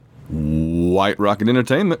White Rocket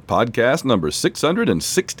Entertainment, podcast number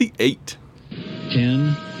 668.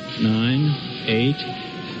 10, 9, 8,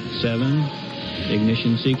 7,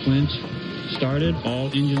 ignition sequence started. All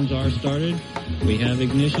engines are started. We have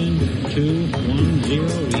ignition. 2, 1, 0.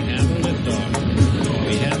 We have a liftoff.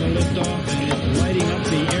 We have a liftoff, and it's lighting up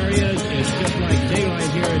the area. It's just like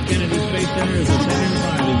daylight here at Kennedy Space Center as the Saturn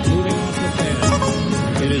V is moving off the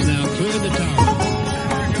pad. It has now cleared the tower.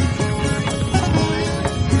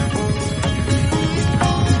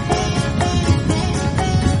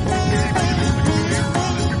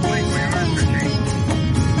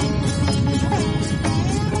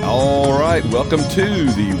 All right, welcome to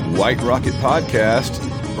the White Rocket Podcast,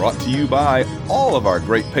 brought to you by all of our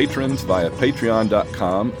great patrons via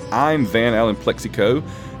patreon.com. I'm Van Allen Plexico.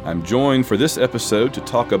 I'm joined for this episode to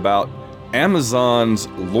talk about Amazon's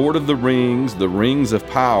Lord of the Rings of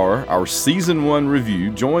Power, our Season 1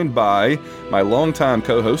 review, joined by my longtime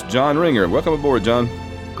co-host, John Ringer. Welcome aboard, John.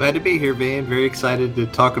 Glad to be here, Van. Very excited to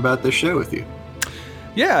talk about this show with you.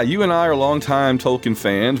 Yeah, you and I are longtime Tolkien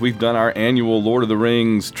fans. We've done our annual Lord of the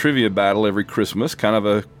Rings trivia battle every Christmas, kind of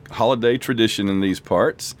a holiday tradition in these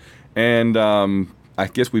parts. And I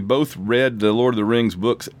guess we both read the Lord of the Rings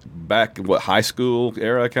books back, high school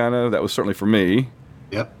era, kind of? That was certainly for me.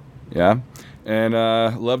 Yep. Yeah. And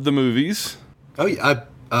loved the movies. Oh, yeah.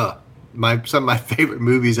 Some of my favorite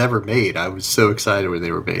movies ever made. I was so excited when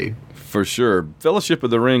they were made. For sure. Fellowship of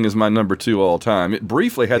the Ring is my number 2 all time. It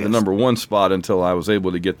briefly had the number 1 spot until I was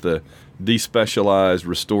able to get the despecialized,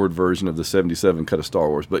 restored version of the 77 cut of Star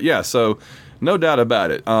Wars. But yeah, so no doubt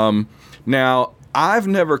about it. Now, I've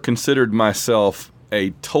never considered myself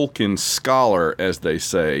a Tolkien scholar, as they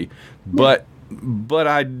say, but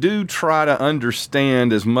I do try to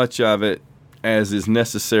understand as much of it as is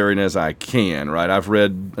necessary and as I can, right? I've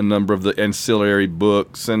read a number of the ancillary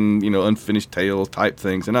books and, unfinished tales type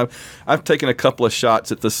things, and I've taken a couple of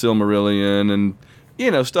shots at the Silmarillion and,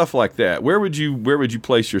 stuff like that. Where would you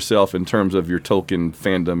place yourself in terms of your Tolkien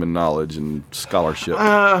fandom and knowledge and scholarship?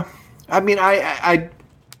 I've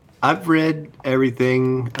read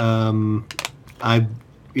everything. I've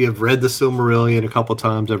read the Silmarillion a couple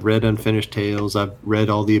times. I've read Unfinished Tales. I've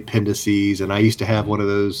read all the appendices, and I used to have one of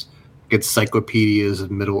those encyclopedias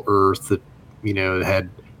of Middle Earth that that had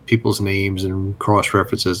people's names and cross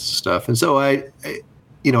references and stuff. And so I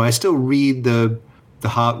still read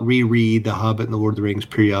reread the Hobbit and the Lord of the Rings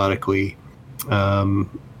periodically.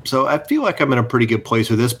 So I feel like I'm in a pretty good place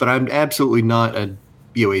with this, but I'm absolutely not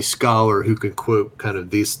a scholar who can quote kind of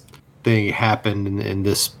this thing happened in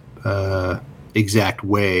this exact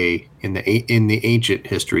way in the ancient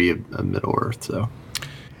history of Middle Earth. So.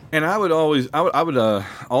 And I would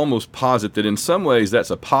almost posit that in some ways that's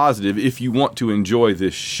a positive if you want to enjoy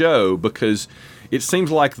this show, because it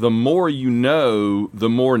seems like the more you know, the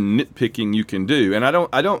more nitpicking you can do. And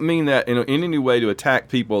I don't mean that in any way to attack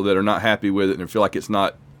people that are not happy with it and feel like it's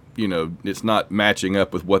not matching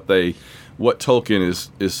up with what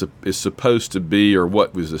Tolkien is supposed to be or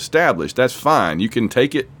what was established. That's fine. You can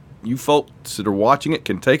take it. You folks that are watching it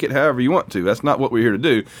can take it however you want to. That's not what we're here to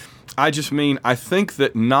do. I just mean, I think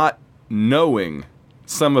that not knowing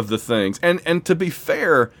some of the things, and to be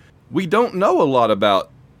fair, we don't know a lot about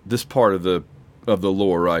this part of the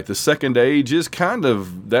lore, right? The Second Age is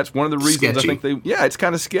that's one of the reasons sketchy. I think it's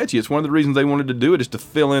kind of sketchy. It's one of the reasons they wanted to do it, is to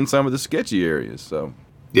fill in some of the sketchy areas. So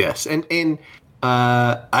yes, and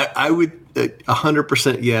I would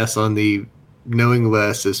 100% yes on the knowing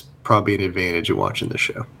less is probably an advantage of watching the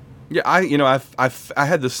show. Yeah, I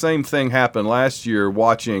had the same thing happen last year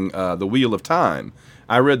watching The Wheel of Time.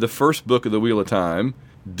 I read the first book of The Wheel of Time,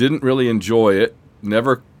 didn't really enjoy it,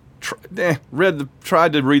 never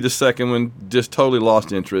tried to read the second one, just totally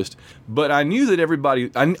lost interest. But I knew that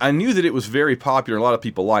I knew that it was very popular, a lot of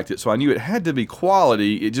people liked it, so I knew it had to be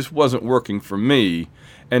quality, it just wasn't working for me.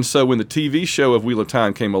 And so when the TV show of Wheel of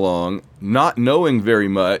Time came along, not knowing very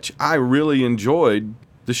much, I really enjoyed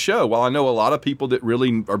the show. While I know a lot of people that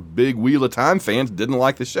really are big Wheel of Time fans didn't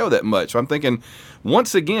like the show that much. So I'm thinking,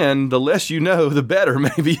 once again, the less you know, the better,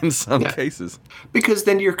 maybe in some cases. Because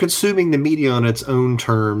then you're consuming the media on its own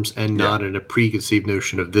terms and not in a preconceived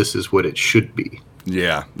notion of this is what it should be.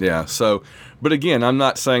 Yeah. So, but again, I'm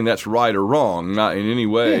not saying that's right or wrong. Not in any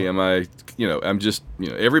way am I, I'm just,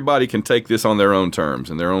 everybody can take this on their own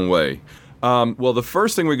terms, in their own way. Well, the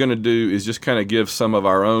first thing we're going to do is just kind of give some of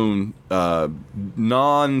our own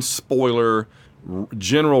non-spoiler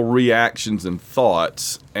general reactions and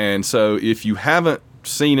thoughts. And so if you haven't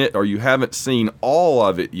seen it or you haven't seen all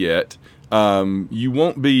of it yet, You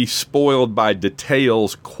won't be spoiled by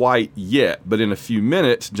details quite yet, but in a few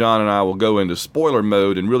minutes, John and I will go into spoiler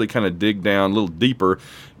mode and really kind of dig down a little deeper,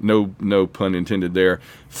 no pun intended there,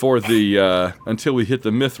 for the until we hit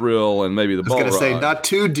the mithril and maybe the Balrog. I was going to say, not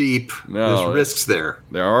too deep. No, there's risks there.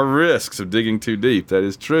 There are risks of digging too deep. That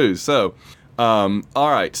is true. So, all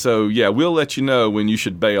right. So, yeah, we'll let you know when you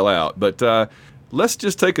should bail out. But let's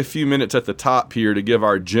just take a few minutes at the top here to give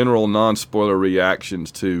our general non-spoiler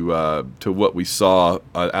reactions to what we saw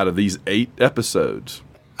out of these 8 episodes.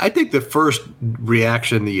 I think the first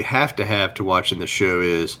reaction that you have to watching the show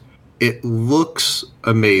is it looks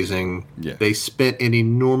amazing. Yeah. They spent an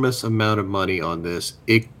enormous amount of money on this.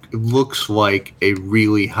 It looks like a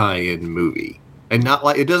really high-end movie. And not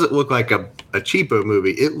like it doesn't look like a cheapo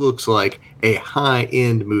movie. It looks like a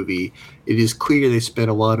high-end movie. It is clear they spent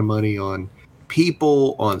a lot of money on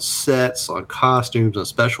people, on sets, on costumes, on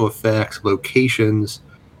special effects, locations.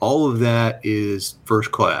 All of that is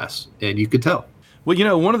first class, and you could tell. Well, you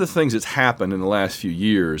know, one of the things that's happened in the last few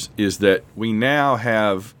years is that we now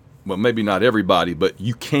have, well, maybe not everybody, but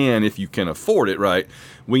you can if you can afford it, right?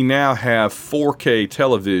 We now have 4K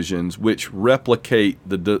televisions which replicate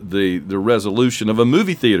the resolution of a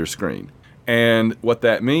movie theater screen. And what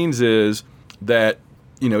that means is that,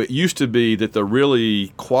 you know, it used to be that the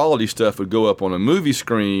really quality stuff would go up on a movie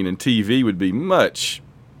screen and TV would be much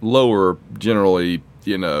lower, generally,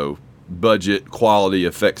 you know, budget, quality,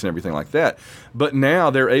 effects, and everything like that. But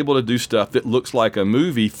now they're able to do stuff that looks like a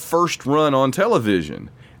movie first run on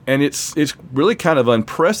television. And it's really kind of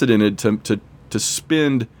unprecedented to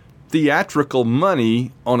spend theatrical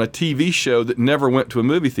money on a TV show that never went to a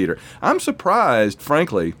movie theater. I'm surprised,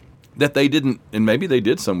 frankly, that they didn't, and maybe they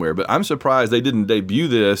did somewhere, but I'm surprised they didn't debut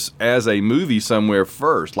this as a movie somewhere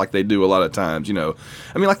first, like they do a lot of times, you know.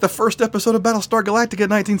 I mean, like the first episode of Battlestar Galactica in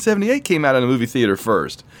 1978 came out in a movie theater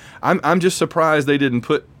first. I'm just surprised they didn't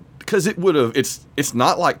put, because it would have, it's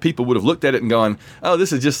not like people would have looked at it and gone, oh,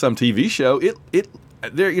 this is just some TV show.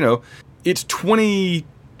 It's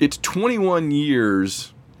 21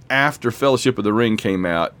 years after Fellowship of the Ring came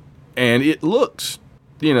out, and it looks,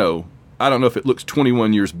 you know, I don't know if it looks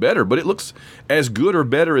 21 years better, but it looks as good or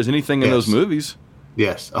better as anything in those movies.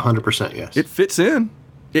 Yes, 100% yes. It fits in.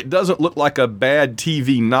 It doesn't look like a bad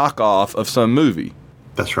TV knockoff of some movie.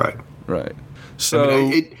 That's right. Right. So I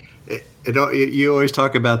mean, you always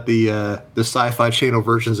talk about the Sci-Fi Channel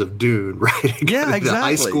versions of Dune, right? Yeah, exactly. The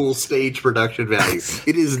high school stage production value.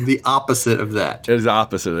 It is the opposite of that. It is the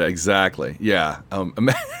opposite of that, exactly. Yeah.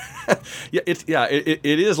 It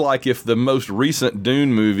is like if the most recent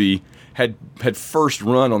Dune movie had first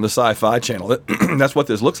run on the Sci-Fi Channel. That's what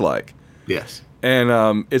this looks like. Yes.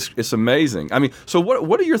 And it's amazing. I mean, so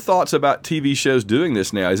what are your thoughts about TV shows doing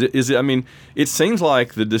this now? Is it? I mean, it seems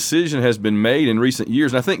like the decision has been made in recent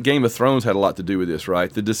years, and I think Game of Thrones had a lot to do with this,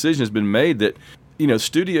 right? The decision has been made that, you know,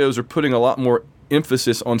 studios are putting a lot more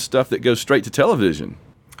emphasis on stuff that goes straight to television.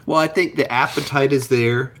 Well, I think the appetite is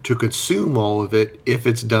there to consume all of it if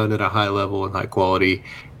it's done at a high level and high quality,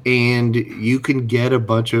 and you can get a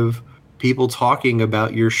bunch of people talking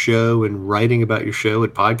about your show and writing about your show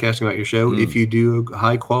and podcasting about your show if you do a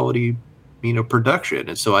high quality, you know, production.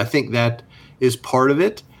 And so I think that is part of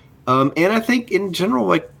it. And I think in general,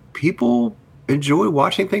 like, people enjoy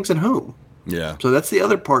watching things at home. Yeah. So that's the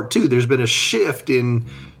other part too. There's been a shift in,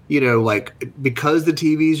 you know, like, because the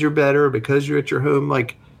TVs are better, because you're at your home,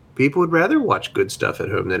 like, people would rather watch good stuff at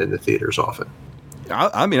home than in the theaters often.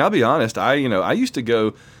 I mean, I'll be honest. I used to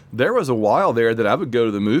go. There was a while there that I would go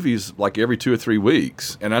to the movies like every 2 or 3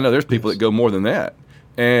 weeks, and I know there's people that go more than that.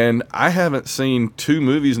 And I haven't seen 2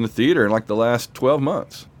 movies in the theater in like the last 12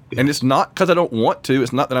 months. Yes. And it's not because I don't want to.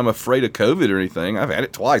 It's not that I'm afraid of COVID or anything. I've had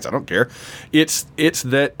it twice. I don't care. It's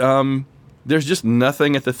that there's just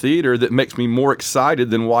nothing at the theater that makes me more excited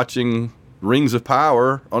than watching Rings of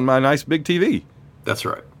Power on my nice big TV. That's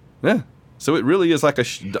right. Yeah. So it really is like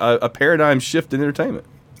a paradigm shift in entertainment.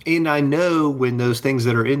 And I know when those things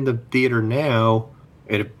that are in the theater now,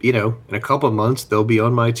 in a couple of months, they'll be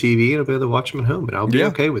on my TV and I'll be able to watch them at home, and I'll be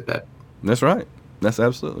okay with that. That's right. That's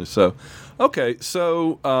absolutely so. Okay,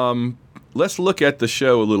 so let's look at the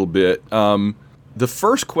show a little bit. The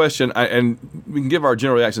first question, and we can give our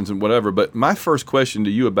general reactions and whatever, but my first question to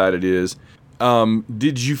you about it is,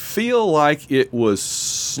 did you feel like it was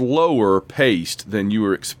slower paced than you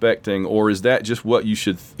were expecting, or is that just what you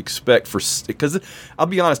should expect for? Because I'll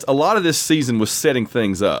be honest, a lot of this season was setting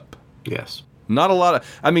things up. Yes. Not a lot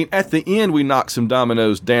of. I mean, at the end we knocked some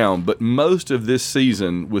dominoes down, but most of this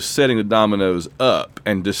season was setting the dominoes up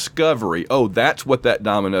and discovery. Oh, that's what that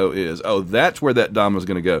domino is. Oh, that's where that domino is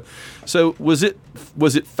going to go. So was it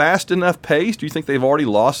fast enough paced? Do you think they've already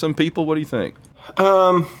lost some people? What do you think?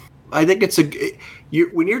 I think it's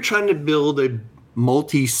when you're trying to build a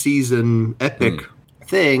multi-season epic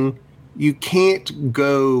thing, you can't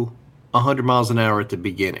go 100 miles an hour at the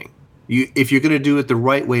beginning. If you're going to do it the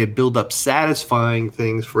right way and build up satisfying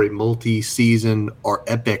things for a multi-season or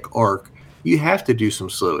epic arc, you have to do some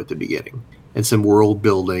slow at the beginning and some world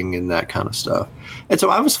building and that kind of stuff. And so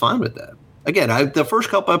I was fine with that. Again, the first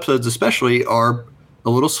couple episodes especially are a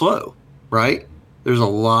little slow, right? There's a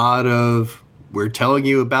lot of, we're telling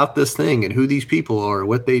you about this thing and who these people are,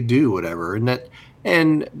 what they do, whatever.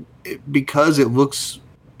 Because it looks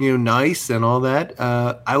nice and all that.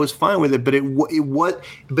 I was fine with it, but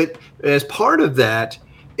as part of that,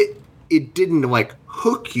 it didn't like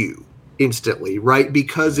hook you instantly, right?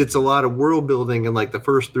 Because it's a lot of world building and like the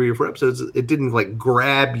first 3 or 4 episodes, it didn't like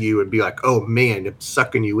grab you and be like, oh man, it's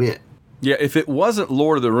sucking you in. Yeah, if it wasn't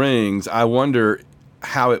Lord of the Rings, I wonder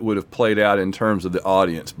how it would have played out in terms of the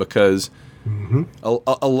audience, because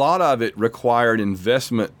a lot of it required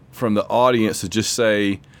investment from the audience to just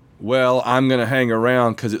say, well, I'm going to hang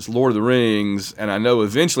around because it's Lord of the Rings, and I know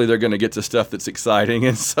eventually they're going to get to stuff that's exciting,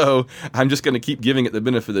 and so I'm just going to keep giving it the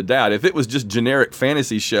benefit of the doubt. If it was just generic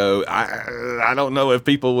fantasy show, I don't know if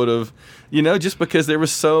people would have, just because there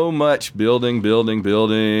was so much building,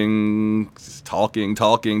 talking.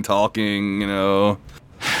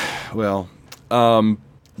 Well,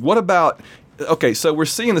 what about... Okay, so we're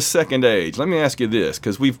seeing the Second Age. Let me ask you this,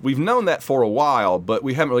 because we've known that for a while, but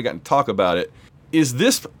we haven't really gotten to talk about it. Is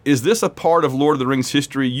this a part of Lord of the Rings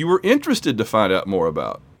history you were interested to find out more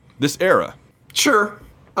about? This era? Sure.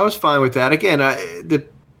 I was fine with that. Again,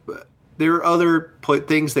 there are other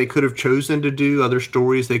things they could have chosen to do, other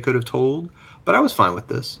stories they could have told, but I was fine with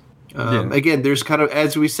this. Again, there's kind of,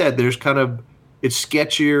 as we said, it's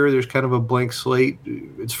sketchier. There's kind of a blank slate.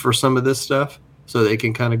 It's for some of this stuff, so they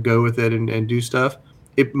can kind of go with it and do stuff.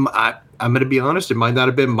 I'm going to be honest, it might not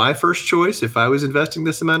have been my first choice if I was investing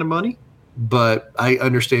this amount of money, but I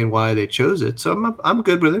understand why they chose it, so I'm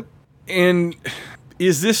good with it. And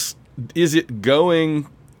is it going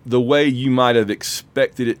the way you might have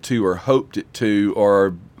expected it to or hoped it to?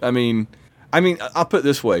 Or I mean, I'll put it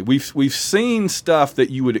this way: we've seen stuff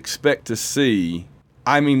that you would expect to see.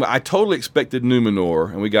 I mean, I totally expected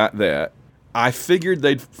Numenor, and we got that. I figured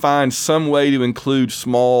they'd find some way to include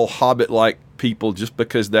small hobbit-like people just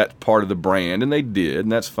because that's part of the brand, and they did,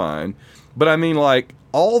 and that's fine. But I mean, like,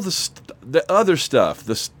 all the other stuff,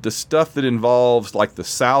 the stuff that involves like the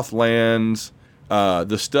Southlands,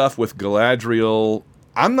 the stuff with Galadriel,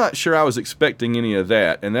 I'm not sure I was expecting any of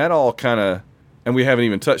that, and that all kind of, and we haven't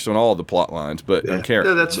even touched on all of the plot lines, but characters.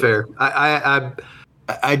 No, that's fair.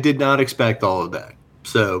 I did not expect all of that.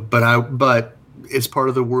 So, but it's part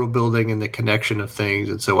of the world building and the connection of things,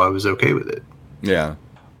 and so I was okay with it. Yeah.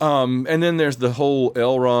 And then there's the whole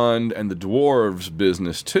Elrond and the dwarves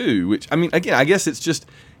business too, which, I mean, again, I guess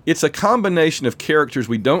it's a combination of characters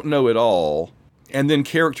we don't know at all, and then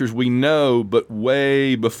characters we know, but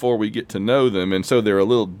way before we get to know them, and so they're a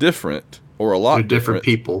little different, or a lot they're different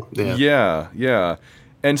people. Yeah.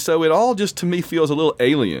 And so it all just, to me, feels a little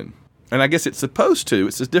alien. And I guess it's supposed to.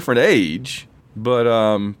 It's a different age, but,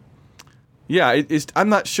 I'm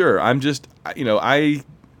not sure. I'm just,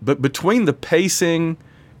 but between the pacing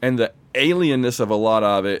and the alienness of a lot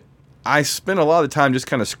of it, I spent a lot of the time just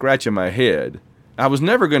kind of scratching my head. I was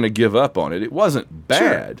never going to give up on it. It wasn't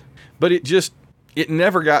bad, but it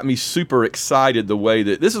never got me super excited the way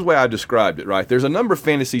that, this is the way I described it, right? There's a number of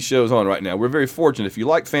fantasy shows on right now. We're very fortunate. If you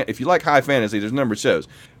like high fantasy, there's a number of shows.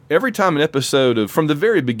 Every time an episode from the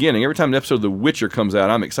very beginning, every time an episode of The Witcher comes out,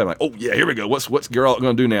 I'm excited. Like, oh yeah, here we go. What's Geralt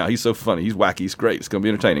going to do now? He's so funny. He's wacky. He's great. It's going to be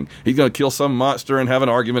entertaining. He's going to kill some monster and have an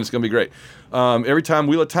argument. It's going to be great. Every time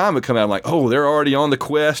Wheel of Time would come out, I'm like, oh, they're already on the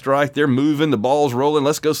quest, right? They're moving. The ball's rolling.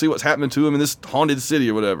 Let's go see what's happening to them in this haunted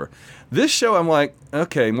city or whatever. This show, I'm like,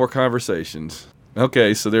 okay, more conversations.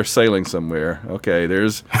 Okay, so they're sailing somewhere. Okay,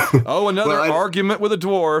 there's another argument with a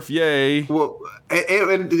dwarf. Yay! Well,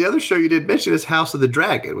 and the other show you did mention is House of the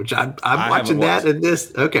Dragon, which I'm watching that and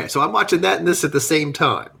this. Okay, so I'm watching that and this at the same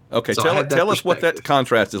time. Okay, so tell us what that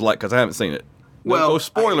contrast is like, because I haven't seen it. No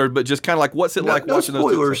spoilers, but just kind of like, what's it like watching those? No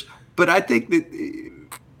spoilers, but I think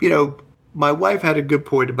that my wife had a good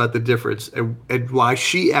point about the difference and why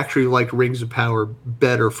she actually liked Rings of Power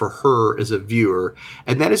better for her as a viewer.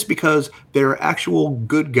 And that is because there are actual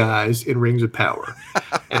good guys in Rings of Power.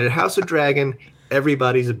 And in House of Dragon,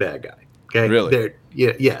 everybody's a bad guy. Okay? Really?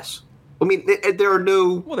 Yes. I mean, there are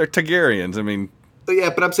no. Well, they're Targaryens. I mean, Yeah,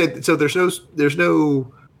 but I'm saying so. There's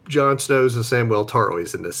no Jon Snows and Samwell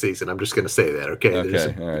Tarlys in this season. I'm just going to say that. Okay.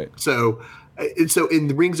 Okay. All right. So in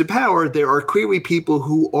the Rings of Power, there are clearly people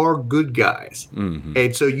who are good guys,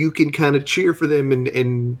 and so you can kind of cheer for them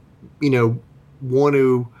and want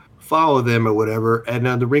to follow them or whatever. And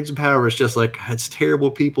now the Rings of Power is just like, it's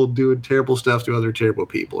terrible people doing terrible stuff to other terrible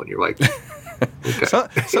people, and you're like, okay.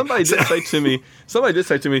 Somebody did say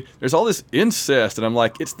to me, there's all this incest, and I'm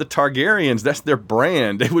like, it's the Targaryens. That's their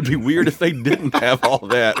brand. It would be weird if they didn't have all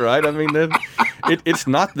that, right? I mean, it's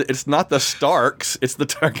not the Starks. It's the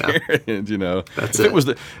Targaryens. You know, That's if it. it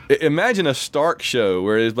was imagine a Stark show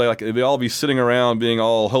where it's like they'd all be sitting around being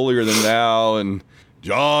all holier than thou and.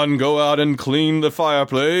 John, go out and clean the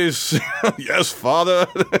fireplace. Yes, Father.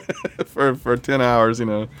 for 10 hours, you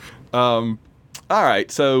know. All right.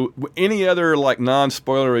 So, any other like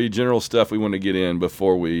non-spoilery general stuff we want to get in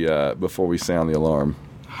before we sound the alarm?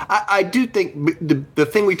 I do think the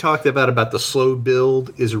thing we talked about the slow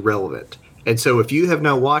build is relevant. And so if you have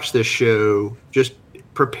not watched this show, just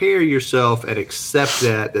prepare yourself and accept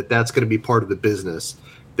that that's going to be part of the business,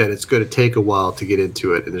 that it's going to take a while to get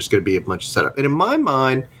into it, and there's going to be a bunch of setup. And in my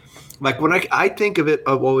mind, like when I think of it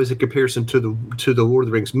always in comparison to the Lord of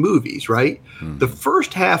the Rings movies, right? Mm-hmm. The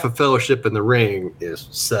first half of Fellowship in the Ring is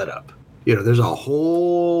setup. You know, there's a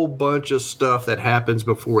whole bunch of stuff that happens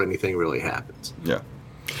before anything really happens. Yeah.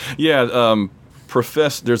 Yeah,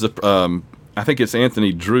 there's a I think it's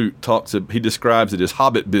Anthony Drew he describes it as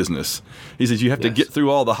Hobbit business. He says you have to get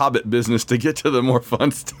through all the Hobbit business to get to the more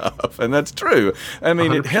fun stuff, and that's true. I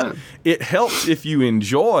mean, it helps if you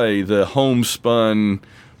enjoy the homespun,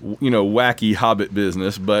 wacky Hobbit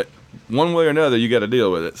business, but one way or another, you got to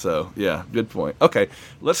deal with it. So, yeah, good point. Okay,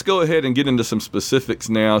 let's go ahead and get into some specifics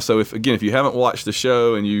now. So, if you haven't watched the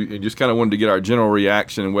show and you just kind of wanted to get our general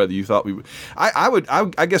reaction and whether you thought we would,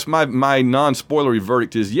 I guess my non-spoilery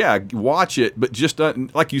verdict is, yeah, watch it, but just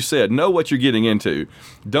like you said, know what you're getting into.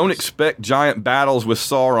 Don't expect giant battles with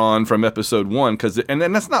Sauron from episode 1, and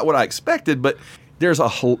then that's not what I expected. But there's a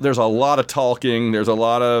lot of talking. There's a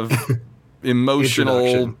lot of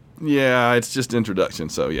emotional. Yeah, it's just introduction.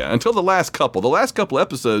 So yeah, until the last couple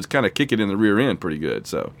episodes kind of kick it in the rear end pretty good.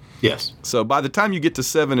 So yes. So by the time you get to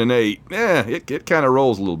 7 and 8, it kind of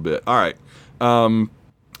rolls a little bit. All right. All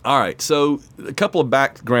right. So a couple of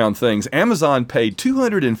background things. Amazon paid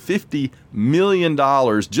 $250 million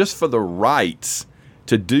just for the rights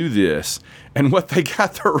to do this. And what they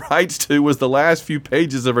got the rights to was the last few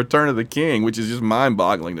pages of Return of the King, which is just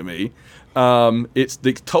mind-boggling to me. It's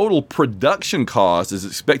the total production cost is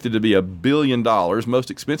expected to be $1 billion, most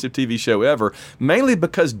expensive TV show ever, mainly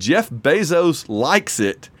because Jeff Bezos likes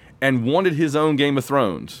it and wanted his own Game of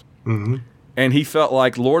Thrones. Mm-hmm. And he felt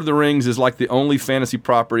like Lord of the Rings is like the only fantasy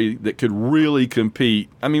property that could really compete.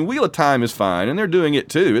 I mean, Wheel of Time is fine, and they're doing it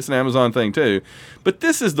too. It's an Amazon thing too. But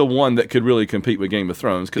this is the one that could really compete with Game of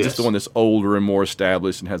Thrones because it's the one that's older and more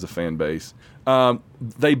established and has a fan base.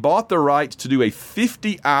 They bought the rights to do a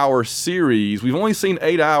 50-hour series. We've only seen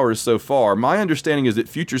 8 hours so far. My understanding is that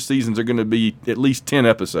future seasons are going to be at least 10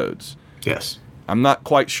 episodes. Yes. I'm not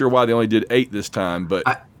quite sure why they only did 8 this time,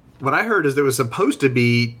 but what I heard is there was supposed to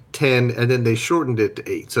be 10, and then they shortened it to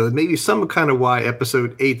 8. So maybe some kind of why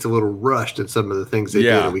episode 8's a little rushed in some of the things they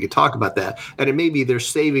did, and we could talk about that. And it may be they're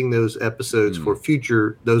saving those episodes for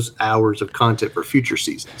those hours of content for future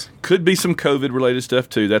seasons. Could be some COVID-related stuff,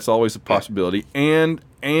 too. That's always a possibility. And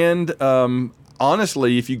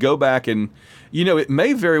honestly, if you go back and, it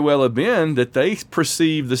may very well have been that they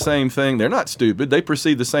perceived the same thing. They're not stupid. They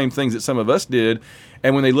perceived the same things that some of us did.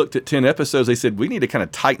 And when they looked at 10 episodes, they said, we need to kind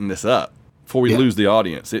of tighten this up before we lose the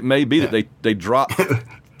audience. It may be that they dropped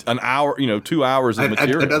an hour, 2 hours of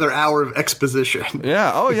material. Another hour of exposition.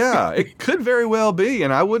 Yeah. Oh, yeah. It could very well be,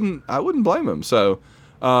 and I wouldn't blame them. So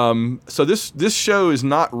this show is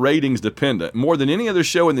not ratings dependent. More than any other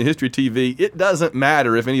show in the history of TV, it doesn't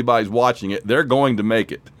matter if anybody's watching it. They're going to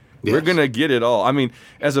make it. Yes. We're going to get it all. I mean,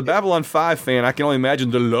 as a Babylon 5 fan, I can only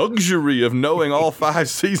imagine the luxury of knowing all 5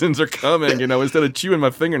 seasons are coming, instead of chewing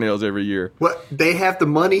my fingernails every year. Well, they have the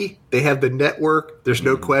money. They have the network. There's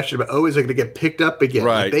no question about, is it going to get picked up again?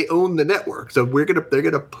 Right. Like, they own the network. So they're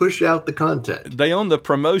going to push out the content. They own the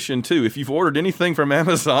promotion, too. If you've ordered anything from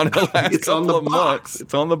Amazon in the last couple of months,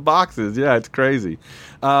 it's on the boxes. Yeah, it's crazy.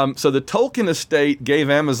 So the Tolkien estate gave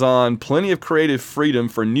Amazon plenty of creative freedom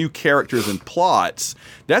for new characters and plots.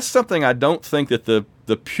 That's something I don't think that the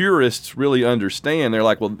purists really understand. They're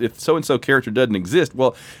like, well, if so-and-so character doesn't exist,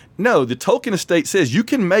 well, No, the Tolkien estate says you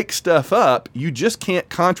can make stuff up, you just can't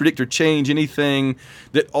contradict or change anything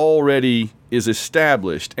that already is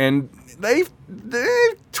established. And they've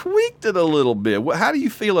tweaked it a little bit. How do you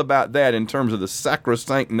feel about that in terms of the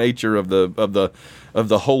sacrosanct nature of the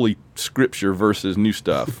Holy Scripture versus new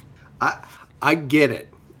stuff? I get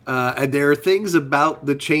it. And there are things about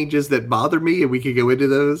the changes that bother me, and we can go into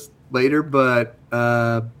those later, but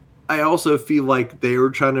I also feel like they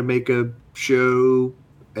were trying to make a show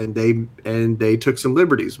and they took some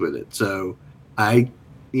liberties with it. So I'm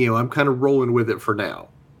kind of rolling with it for now.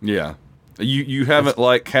 Yeah. You haven't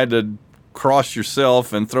had to cross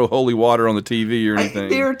yourself and throw holy water on the TV or anything.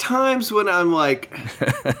 There are times when I'm like,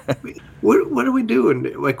 what are we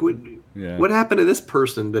doing? Like, what happened to this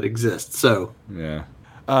person that exists? So yeah.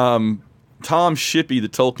 Tom Shippey, the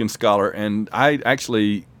Tolkien scholar, and I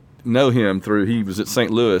actually know him he was at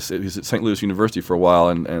St. Louis. He was at St. Louis University for a while,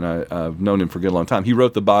 and I've known him for a good long time. He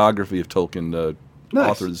wrote the biography of Tolkien, the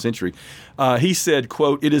author of the century. He said,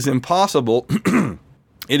 quote, "It is impossible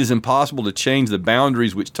to change the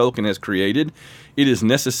boundaries which Tolkien has created. It is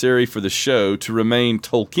necessary for the show to remain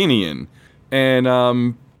Tolkienian."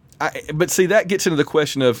 And but see, that gets into the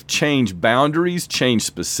question of change boundaries, change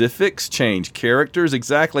specifics, change characters.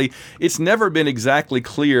 Exactly, it's never been exactly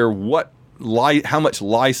clear how much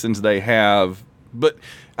license they have. But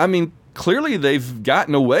I mean, clearly they've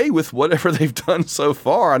gotten away with whatever they've done so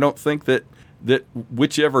far. I don't think that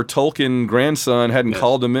whichever Tolkien grandson hadn't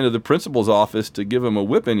called him into the principal's office to give him a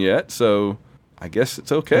whipping yet. So I guess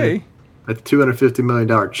it's okay. That $250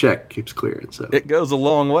 million check keeps clearing. So it goes a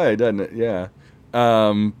long way, doesn't it? Yeah.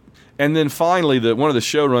 And then finally, one of the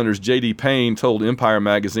showrunners, J.D. Payne, told Empire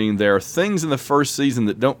Magazine, "There are things in the first season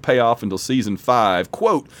that don't pay off until season 5.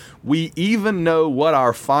 Quote, we even know what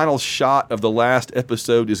our final shot of the last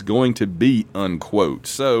episode is going to be," unquote.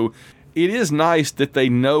 So it is nice that they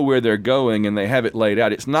know where they're going and they have it laid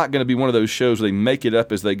out. It's not going to be one of those shows where they make it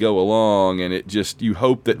up as they go along, and you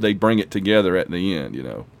hope that they bring it together at the end,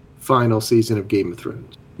 Final season of Game of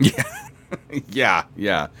Thrones. Yeah.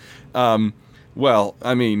 Yeah. Well,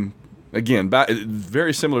 I mean, again,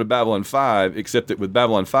 very similar to Babylon 5, except that with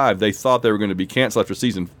Babylon 5, they thought they were going to be canceled after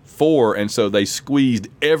season 4, and so they squeezed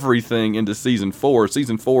everything into season 4.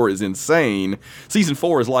 Season 4 is insane. Season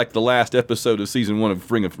 4 is like the last episode of season 1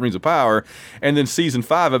 of Rings of Power, and then season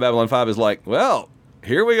 5 of Babylon 5 is like, well,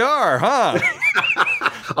 here we are, huh?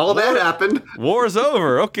 All that happened. War's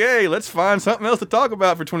over. Okay, let's find something else to talk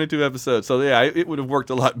about for 22 episodes. So yeah, it would have worked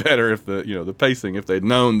a lot better if the pacing, if they'd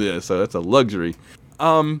known this. So that's a luxury.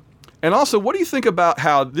 And also, what do you think about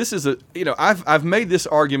how this is I've made this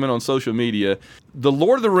argument on social media. The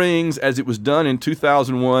Lord of the Rings, as it was done in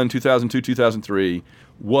 2001, 2002, 2003,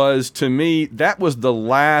 was, to me, that was the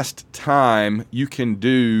last time you can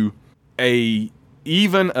do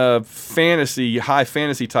even a high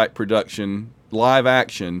fantasy type production, live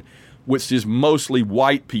action, which is mostly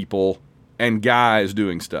white people and guys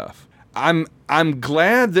doing stuff. I'm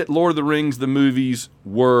glad that Lord of the Rings, the movies,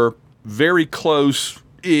 were very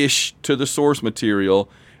close-ish to the source material.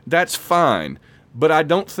 That's fine. But I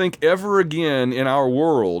don't think ever again in our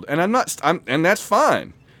world, and that's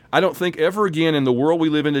fine. I don't think ever again in the world we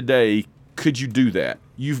live in today could you do that.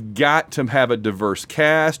 You've got to have a diverse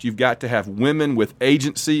cast. You've got to have women with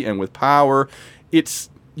agency and with power.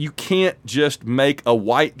 You can't just make a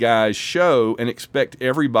white guy's show and expect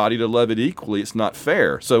everybody to love it equally. It's not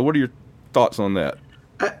fair. So what are your thoughts on that?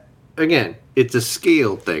 Again, it's a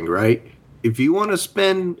scale thing, right? If you want to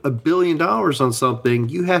spend $1 billion on something,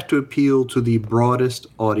 you have to appeal to the broadest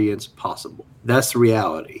audience possible. That's the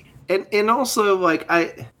reality. And also, like,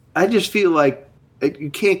 I just feel like you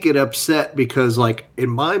can't get upset because, like, in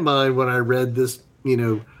my mind, when I read this,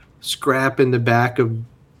 scrap in the back of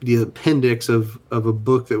the appendix of a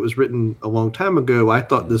book that was written a long time ago, I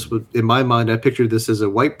thought this was, in my mind, I pictured this as a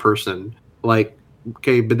white person. Like,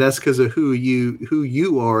 okay, but that's because of who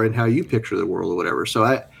you are and how you picture the world or whatever. So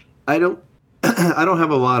I don't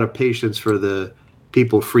have a lot of patience for the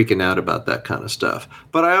people freaking out about that kind of stuff.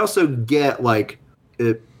 But I also get, like,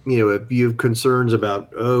 if you have concerns about,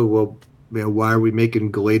 why are we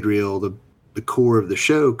making Galadriel the core of the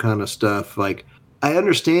show kind of stuff? Like, I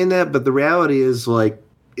understand that, but the reality is, like,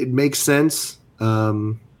 it makes sense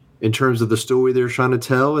in terms of the story they're trying to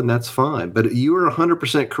tell, and that's fine. But you are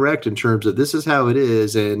 100% correct in terms of this is how it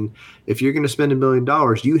is, and if you're going to spend $1 million,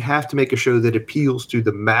 you have to make a show that appeals to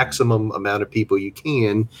the maximum amount of people you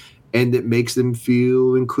can, and that makes them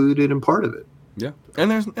feel included and part of it. Yeah, and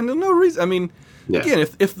there's no reason. I mean, again,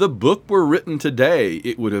 if the book were written today,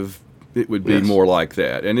 it would be more like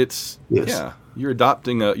that. And it's you're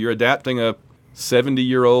adapting a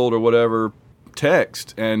 70-year-old or whatever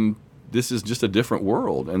text, and this is just a different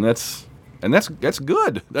world, and that's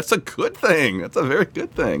good. That's a good thing. That's a very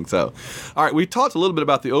good thing. So, all right, we talked a little bit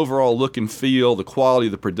about the overall look and feel, the quality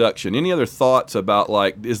of the production. Any other thoughts about,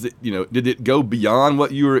 like, did it go beyond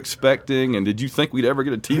what you were expecting, and did you think we'd ever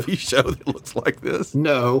get a TV show that looks like this?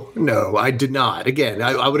 No, I did not. Again,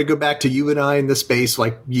 I would go back to you and I in the space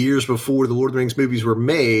like years before the Lord of the Rings movies were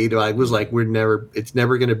made. I was like, it's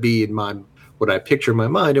never going to be in what I picture in my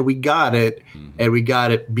mind, and we got it, and we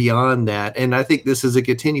got it beyond that. And I think this is a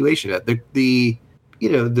continuation of that. The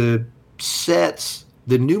sets,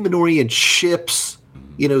 the Numenorian ships,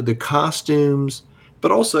 the costumes,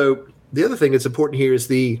 but also the other thing that's important here is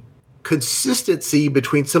the consistency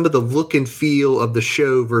between some of the look and feel of the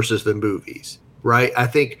show versus the movies, right? I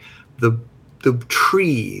think the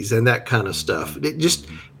trees and that kind of stuff.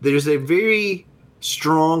 There's a very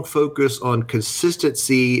strong focus on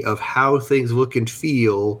consistency of how things look and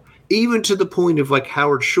feel, even to the point of like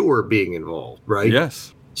Howard Shore being involved, right?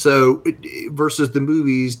 Yes. So versus the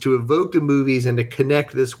movies, to evoke the movies and to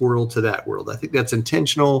connect this world to that world. I think that's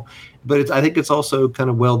intentional, but I think it's also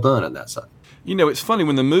kind of well done on that side. It's funny,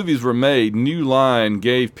 when the movies were made, New Line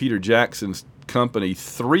gave Peter Jackson's company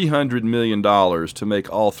 $300 million to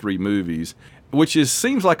make all 3 movies, which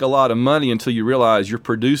seems like a lot of money until you realize you're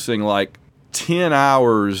producing like 10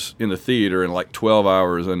 hours in the theater and like 12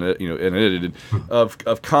 hours and edited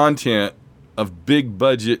of content, of big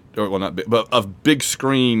budget, or well, not big, but of big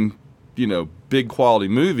screen, big quality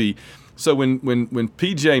movie. So when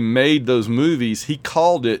PJ made those movies, he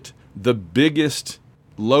called it the biggest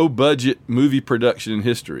low budget movie production in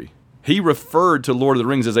history. He referred to Lord of the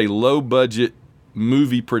Rings as a low budget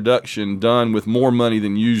movie production done with more money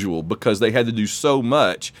than usual, because they had to do so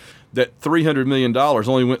much that $300 million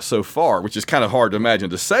only went so far, which is kind of hard to imagine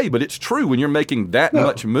to say, but it's true when you're making that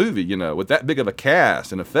much movie, with that big of a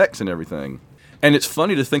cast and effects and everything. And it's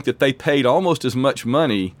funny to think that they paid almost as much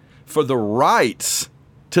money for the rights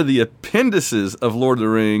to the appendices of Lord of the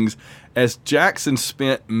Rings as Jackson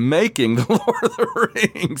spent making the Lord of the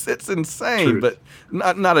Rings. It's insane, Truth.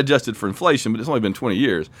 But not adjusted for inflation, but it's only been 20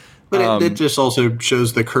 years. But it just also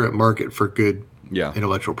shows the current market for good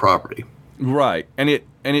intellectual property. Right. And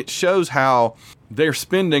it shows how they're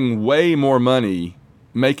spending way more money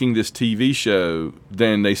making this TV show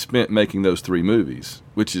than they spent making those 3 movies,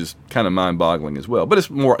 which is kind of mind-boggling as well. But it's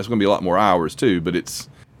going to be a lot more hours too, but it's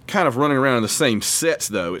kind of running around in the same sets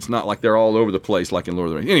though. It's not like they're all over the place like in Lord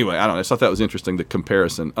of the Rings. Anyway, I don't know. I thought that was interesting, the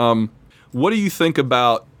comparison. What do you think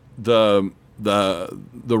about the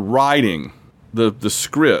writing, the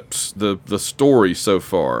scripts, the story so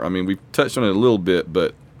far? I mean, we've touched on it a little bit,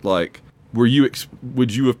 but like, would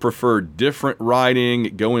you have preferred different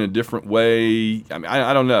writing, go in a different way? I mean,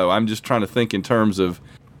 I don't know. I'm just trying to think in terms of,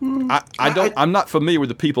 I'm not familiar with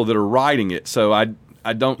the people that are writing it, so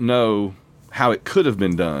I don't know how it could have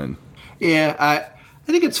been done. Yeah, I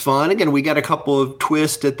think it's fun. Again, we got a couple of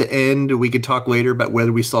twists at the end. We could talk later about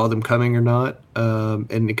whether we saw them coming or not,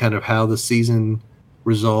 and kind of how the season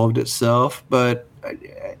resolved itself. But,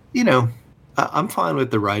 I'm fine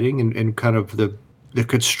with the writing and kind of the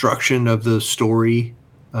construction of the story,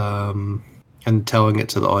 and telling it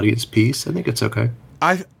to the audience piece. I think it's okay.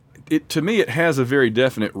 To me, it has a very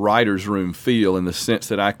definite writer's room feel, in the sense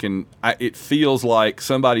that it feels like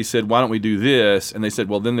somebody said, why don't we do this? And they said,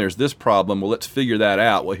 well, then there's this problem. Well, let's figure that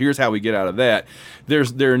out. Well, here's how we get out of that.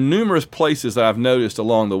 There are numerous places that I've noticed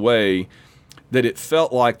along the way that it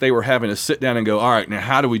felt like they were having to sit down and go, all right, now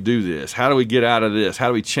how do we do this? How do we get out of this? How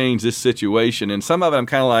do we change this situation? And some of it I'm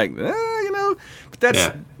kind of like, but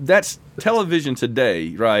that's television today,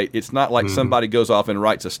 right? It's not like somebody goes off and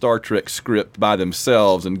writes a Star Trek script by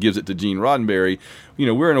themselves and gives it to Gene Roddenberry.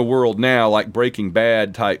 We're in a world now like Breaking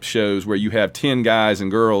Bad type shows where you have 10 guys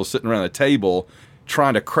and girls sitting around a table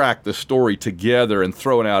trying to crack the story together and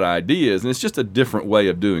throwing out ideas. And it's just a different way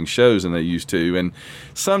of doing shows than they used to. And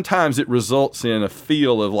sometimes it results in a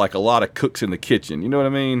feel of like a lot of cooks in the kitchen. You know what I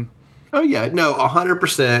mean? Oh, yeah. No,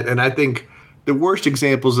 100%. And I think the worst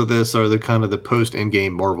examples of this are the kind of the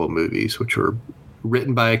post-Endgame Marvel movies, which were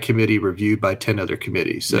written by a committee, reviewed by 10 other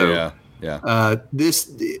committees. So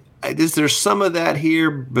there's some of that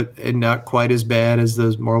here, and not quite as bad as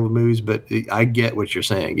those Marvel movies, but I get what you're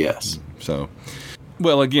saying, yes. So,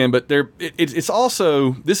 well, again, but it's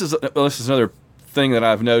also, this is another thing that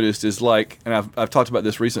I've noticed is like, and I've talked about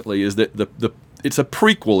this recently, is that it's a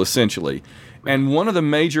prequel essentially. And one of the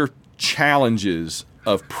major challenges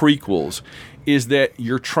of prequels is that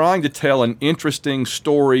you're trying to tell an interesting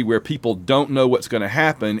story where people don't know what's going to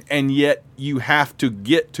happen, and yet you have to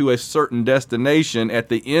get to a certain destination at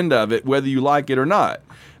the end of it, whether you like it or not.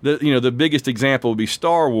 The biggest example would be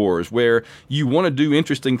Star Wars, where you want to do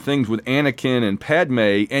interesting things with Anakin and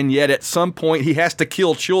Padme, and yet at some point he has to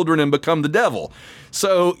kill children and become the devil.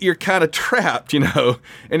 So you're kind of trapped, and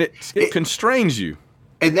it constrains you.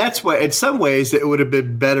 And that's why, in some ways, it would have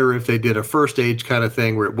been better if they did a First Age kind of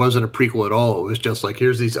thing where it wasn't a prequel at all. It was just like,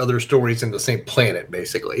 here's these other stories in the same planet,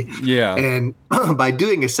 basically. Yeah. And by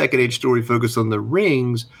doing a Second Age story focused on the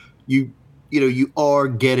rings, you are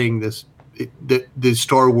getting the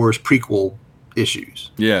Star Wars prequel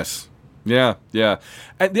issues. Yes. Yeah.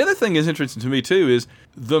 And the other thing is interesting to me, too, is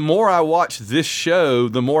the more I watch this show,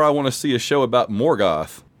 the more I want to see a show about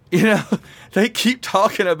Morgoth. They keep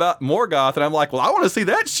talking about Morgoth, and I'm like, well, I want to see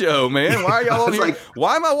that show, man. Why are y'all on here?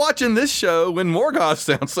 Why am I watching this show when Morgoth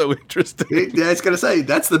sounds so interesting? Yeah, I was going to say,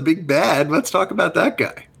 that's the big bad. Let's talk about that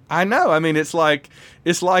guy. I know. I mean, it's like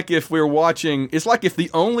if we're watching, it's like if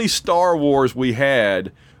the only Star Wars we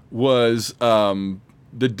had was the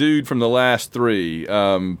dude from the last three.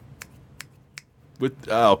 Crap.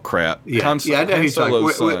 Yeah, Han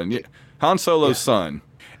Solo's son. Han Solo's Yeah. son.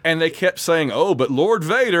 And they kept saying, "Oh, but Lord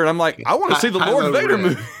Vader," and I'm like, I want to see the Kylo Lord Vader Ren.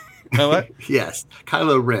 movie. What? Yes,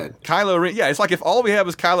 Kylo Ren. Kylo Ren. Yeah, it's like if all we have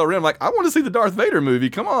is Kylo Ren, I'm like, I want to see the Darth Vader movie.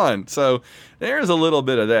 Come on. So there's a little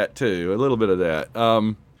bit of that too. A little bit of that.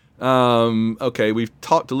 Okay, we've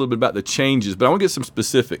talked a little bit about the changes, but I want to get some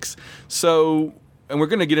specifics. So, and we're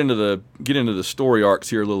going to get into the story arcs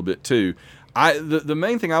here a little bit too. The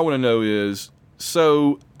main thing I want to know is,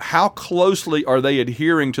 so how closely are they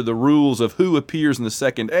adhering to the rules of who appears in the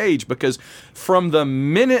Second Age? Because from the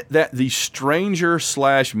minute that the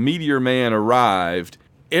Stranger/Meteor Man arrived,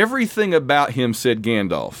 everything about him said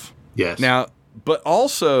Gandalf. Yes. Now, but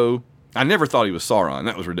also, I never thought he was Sauron.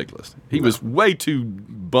 That was ridiculous. He was way too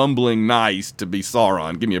bumbling nice to be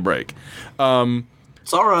Sauron. Give me a break.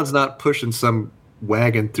 Sauron's not pushing some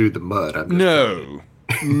wagon through the mud. No.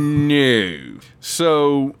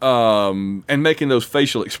 So, and making those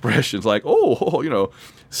facial expressions like,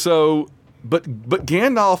 So, but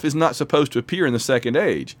Gandalf is not supposed to appear in the Second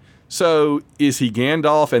Age. So, is he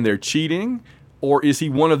Gandalf and they're cheating? Or is he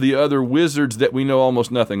one of the other wizards that we know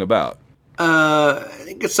almost nothing about? I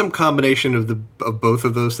think it's some combination of both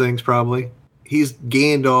of those things, probably. He's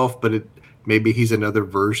Gandalf, but maybe he's another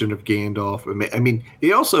version of Gandalf. I mean,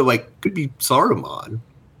 he also, could be Saruman.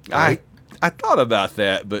 Right? I thought about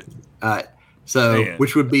that, but... Man.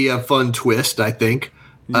 Which would be a fun twist, I think.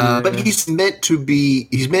 Yeah. But he's meant to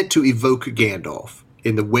evoke Gandalf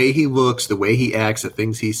in the way he looks, the way he acts, the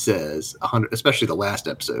things he says, especially the last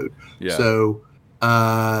episode. Yeah. So,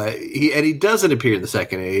 he doesn't appear in the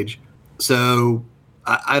Second Age. So,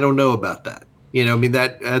 I don't know about that.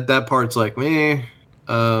 That part's like, meh.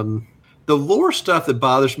 The lore stuff that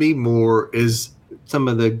bothers me more is some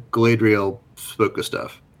of the Galadriel Spoka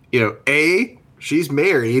stuff. A, she's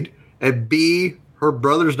married, and B, her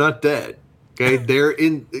brother's not dead. Okay, they're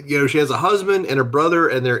in. She has a husband and a brother,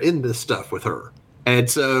 and they're in this stuff with her. And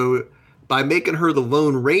so, by making her the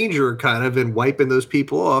Lone Ranger, kind of, and wiping those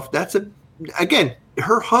people off, again,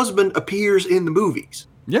 her husband appears in the movies.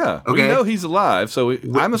 Yeah, okay? We know he's alive, so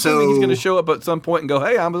I'm assuming he's going to show up at some point and go,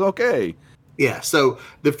 "Hey, I was okay." Yeah. So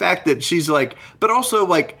the fact that she's but also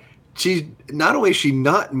she's not only is she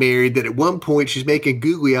not married, that at one point she's making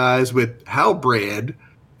googly eyes with Halbrand.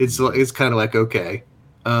 It's kind of okay.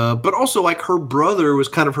 But also her brother was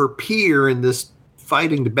kind of her peer in this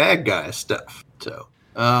fighting the bad guys stuff. So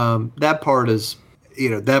that part is,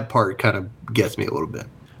 that part kind of gets me a little bit.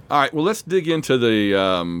 All right. Well, let's dig into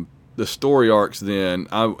the story arcs then,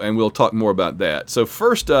 and we'll talk more about that. So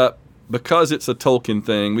first up, because it's a Tolkien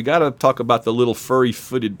thing, we got to talk about the little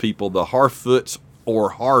furry-footed people, the Harfoots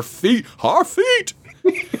or Harfeet. Harfeet.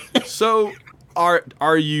 So,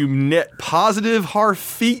 are you net positive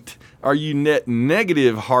Harfeet? Are you net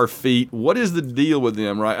negative Harfeet? What is the deal with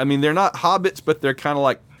them? Right? I mean, they're not hobbits, but they're kind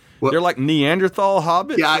of they're like Neanderthal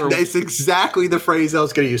hobbits. Yeah, that's exactly the phrase I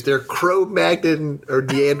was going to use. They're Cro-Magnon or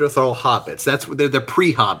Neanderthal hobbits. They're the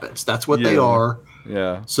pre-hobbits. That's what they are.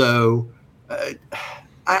 Yeah. So,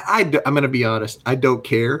 I'm going to be honest. I don't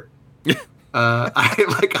care. I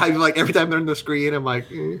every time they're on the screen, I'm like,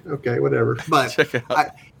 okay, whatever. But check it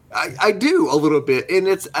out. I do a little bit, and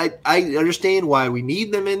I understand why we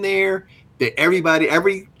need them in there. That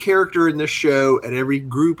every character in this show and every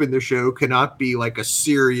group in the show cannot be a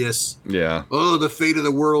serious, the fate of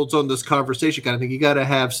the world's on this conversation kind of thing. You got to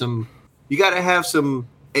have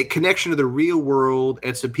a connection to the real world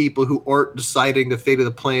and some people who aren't deciding the fate of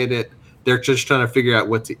the planet. They're just trying to figure out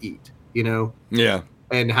what to eat. Yeah.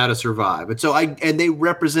 and how to survive. And so and they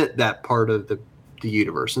represent that part of the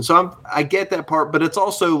universe. And so I get that part, but it's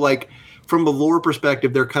also like from a lore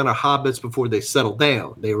perspective, they're kind of hobbits before they settled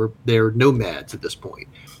down. They're nomads at this point.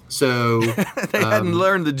 So they hadn't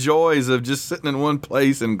learned the joys of just sitting in one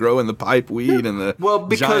place and growing the pipe weed and the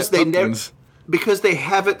because they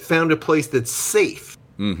haven't found a place that's safe.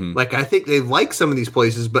 Mm-hmm. Like, I think they like some of these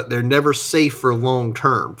places, but they're never safe for long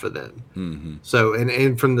term for them. Mm-hmm. So,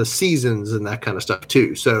 and from the seasons and that kind of stuff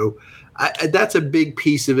too. So that's a big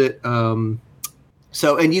piece of it.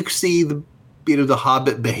 So, and you see the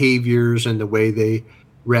Hobbit behaviors and the way they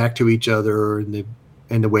react to each other and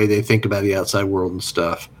the way they think about the outside world and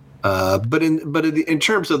stuff. But in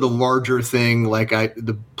terms of the larger thing, like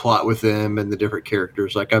the plot with them and the different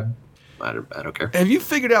characters, like I don't care. Have you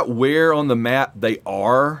figured out where on the map they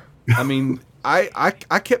are? I mean, I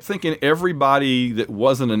kept thinking everybody that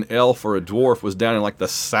wasn't an elf or a dwarf was down in like the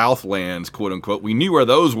Southlands, quote unquote. We knew where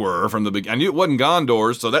those were from the beginning. I knew it wasn't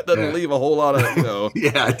Gondor, so that doesn't leave a whole lot of,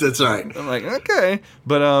 Yeah, that's right. I'm like, okay.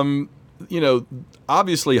 But,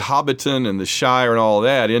 obviously Hobbiton and the Shire and all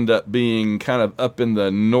that end up being kind of up in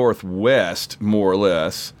the northwest, more or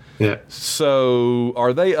less. Yeah. So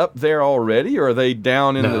are they up there already, or are they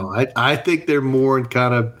down in I think they're more in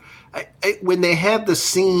kind of when they have the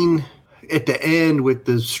scene at the end with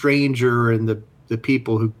the stranger and the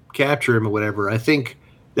people who capture him or whatever. I think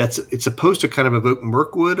it's supposed to kind of evoke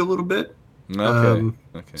Mirkwood a little bit. Okay.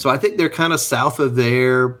 So I think they're kind of south of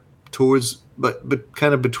there towards, but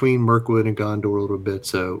kind of between Mirkwood and Gondor a little bit.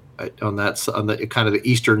 So on the kind of the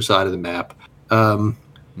eastern side of the map.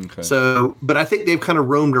 Okay. So, but I think they've kind of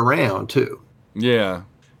roamed around too. Yeah.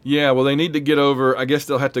 Yeah. Well, they need to get over. I guess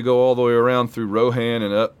they'll have to go all the way around through Rohan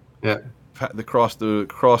and up. Yeah. Across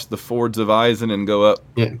the fords of Isen and go up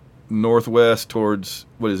northwest towards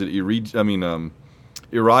what is it? Eriador,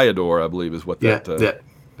 I believe, is what that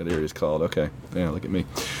area is called. Okay. Yeah. Look at me.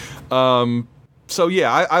 So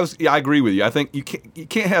yeah, I agree with you. I think you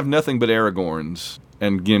can't have nothing but Aragorns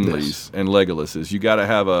and Gimlis and Legolas's. You got to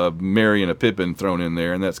have a Merry and a Pippin thrown in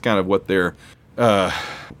there, and that's kind of what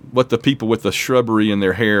what the people with the shrubbery in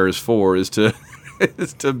their hair is for, is to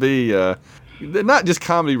be they're not just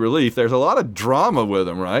comedy relief. There's a lot of drama with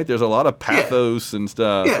them, right? There's a lot of pathos and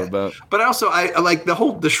stuff about. But also, I like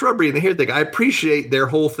the shrubbery and the hair thing. I appreciate their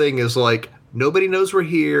whole thing is like, nobody knows we're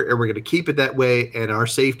here, and we're going to keep it that way, and our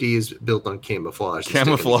safety is built on camouflage.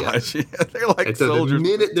 Camouflage. Yeah, they're like and so soldiers. The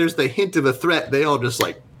minute there's the hint of a threat, they all just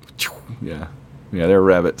like. Yeah, they're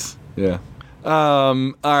rabbits. Yeah.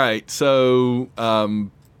 All right. So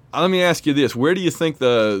let me ask you this: where do you think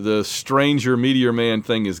the Stranger Meteor Man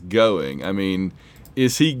thing is going? I mean,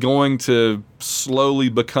 is he going to slowly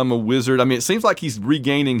become a wizard? I mean, it seems like he's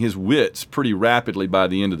regaining his wits pretty rapidly by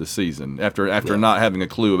the end of the season after not having a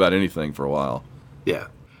clue about anything for a while. Yeah.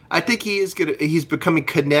 I think he's becoming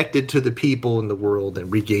connected to the people in the world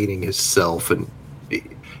and regaining his self. And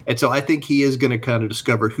so I think he is going to kind of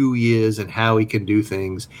discover who he is and how he can do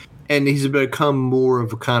things. And he's become more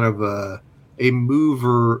of a kind of a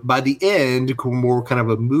mover by the end, more kind of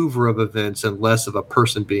a mover of events and less of a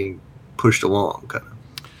person being pushed along, kind of.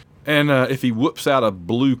 And if he whoops out a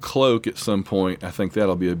blue cloak at some point, I think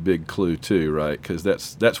that'll be a big clue too, right? Because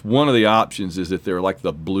that's one of the options, is that they're like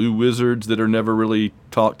the blue wizards that are never really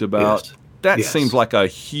talked about. Yes. That seems like a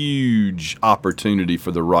huge opportunity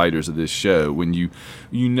for the writers of this show, when you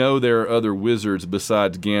know there are other wizards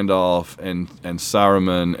besides Gandalf and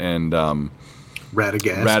Saruman and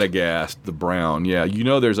Radagast the Brown. Yeah,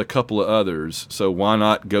 there's a couple of others, so why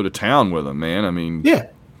not go to town with them, man? I mean,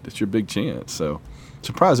 it's your big chance. So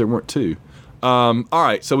surprised there weren't two. All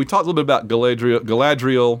right, so we talked a little bit about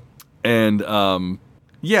Galadriel, and I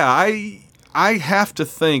have to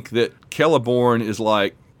think that Celeborn is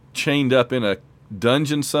like chained up in a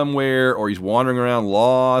dungeon somewhere, or he's wandering around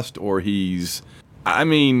lost, or he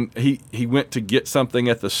went to get something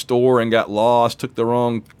at the store and got lost, took the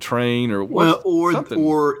wrong train, or something.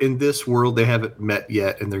 Or in this world they haven't met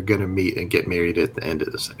yet and they're going to meet and get married at the end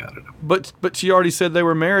of this thing. I don't know. But she already said they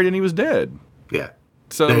were married and he was dead. Yeah.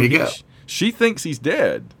 So there you go. She thinks he's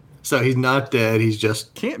dead. So he's not dead. He's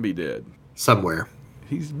just can't be dead. Somewhere.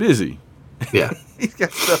 He's busy. Yeah. He's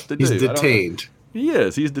got stuff to do. He's detained. He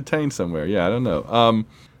is. He's detained somewhere. Yeah, I don't know.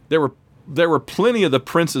 There were plenty of the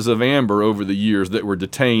Princes of Amber over the years that were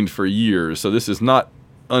detained for years. So this is not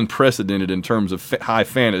unprecedented in terms of high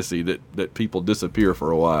fantasy that people disappear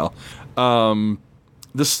for a while.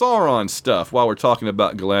 The Sauron stuff, while we're talking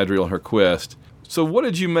about Galadriel and her quest. So what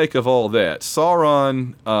did you make of all that?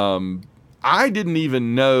 Sauron, I didn't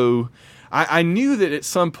even know. I knew that at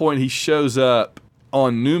some point he shows up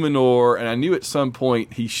on Numenor, and I knew at some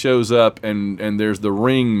point he shows up and there's the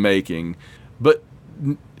ring making. But,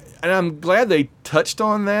 and I'm glad they touched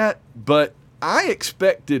on that, but I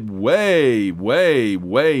expected way, way,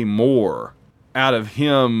 way more out of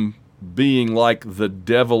him being like the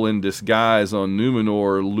devil in disguise on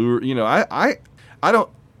Numenor. You know, I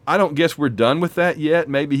don't guess we're done with that yet.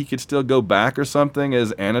 Maybe he could still go back or something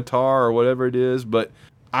as Anatar or whatever it is, but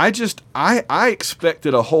I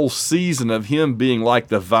expected a whole season of him being like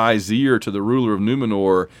the vizier to the ruler of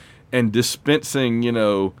Numenor and dispensing, you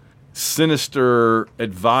know, sinister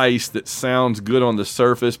advice that sounds good on the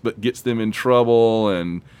surface but gets them in trouble,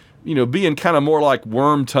 and, you know, being kind of more like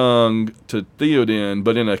Wormtongue to Theoden,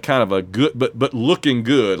 but in a kind of a good, but looking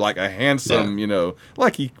good, like a handsome, you know,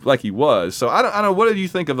 like he was. So I don't know. What did you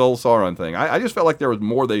think of the whole Sauron thing? I just felt like there was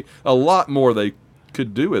a lot more they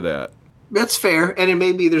could do with that. That's fair, and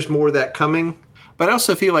maybe there's more of that coming. But I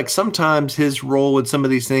also feel like sometimes his role in some of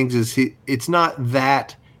these things is it's not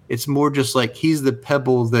that. It's more just like he's the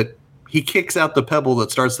pebble that he kicks out the pebble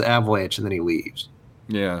that starts the avalanche, and then he leaves.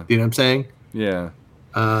 Yeah. You know what I'm saying? Yeah.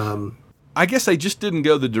 I guess they just didn't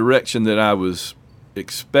go the direction that I was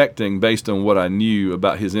expecting based on what I knew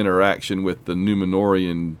about his interaction with the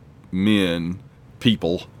Numenorian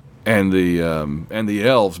people, and the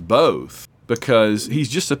elves both. Because he's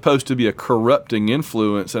just supposed to be a corrupting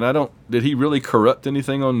influence, and did he really corrupt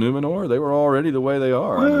anything on Numenor? They were already the way they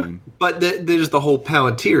are. But there's the whole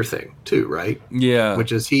Palantir thing, too, right? Yeah.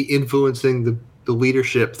 Which is he influencing the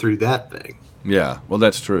leadership through that thing. Yeah, well,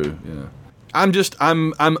 that's true, yeah. I'm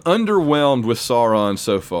underwhelmed with Sauron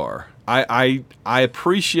so far. I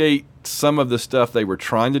appreciate some of the stuff they were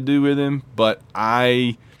trying to do with him, but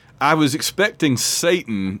I was expecting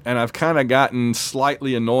Satan, and I've kind of gotten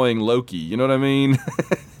slightly annoying Loki. You know what I mean?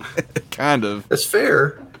 Kind of. That's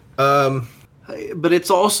fair. But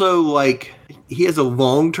it's also like he has a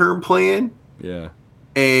long-term plan. Yeah.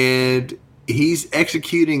 And he's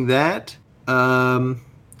executing that. And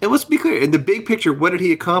let's be clear, in the big picture, what did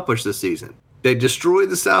he accomplish this season? They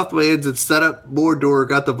destroyed the Southlands and set up Mordor,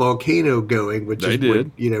 got the volcano going, which they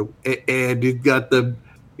did. You know, and you got the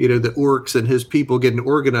orcs and his people getting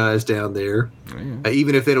organized down there,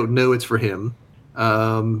 even if they don't know it's for him.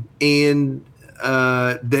 And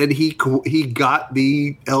then he got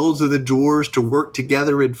the elves and the dwarves to work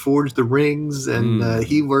together and forge the rings, and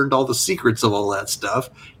he learned all the secrets of all that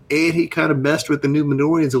stuff. And he kind of messed with the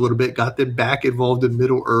Numenorians a little bit, got them back involved in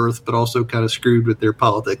Middle Earth, but also kind of screwed with their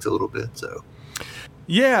politics a little bit. So.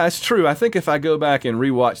 Yeah, it's true. I think if I go back and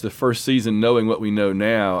rewatch the first season knowing what we know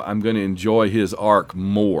now, I'm going to enjoy his arc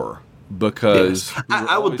more, because... Yes.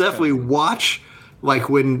 I will definitely watch, like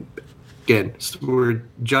when, again, we're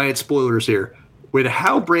giant spoilers here, when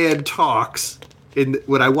Halbrand talks,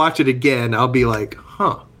 when I watch it again, I'll be like,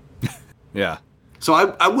 huh. Yeah. So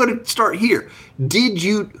I want to start here.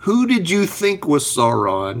 Who did you think was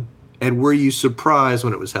Sauron? And were you surprised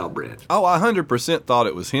when it was Halbrand? Oh, I 100% thought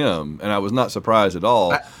it was him, and I was not surprised at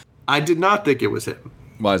all. I did not think it was him.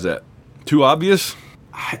 Why is that? Too obvious?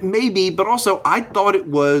 Maybe, but also I thought it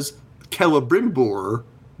was Celebrimbor,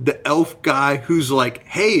 the elf guy who's like,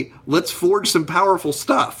 hey, let's forge some powerful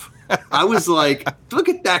stuff. I was like, look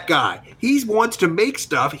at that guy. He wants to make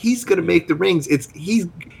stuff. He's going to make the rings.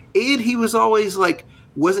 He was always like,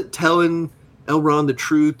 wasn't telling Elrond the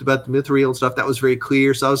truth about the Mithril and stuff. That was very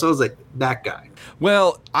clear. So I was always like, that guy.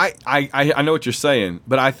 Well, I know what you're saying,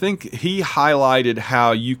 but I think he highlighted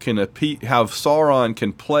how how Sauron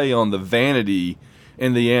can play on the vanity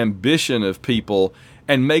and the ambition of people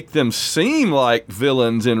and make them seem like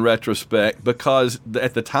villains in retrospect, because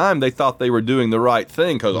at the time they thought they were doing the right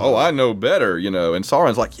thing because, I know better, you know. And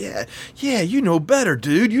Sauron's like, yeah, you know better,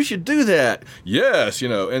 dude. You should do that. Yes, you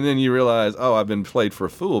know. And then you realize, I've been played for a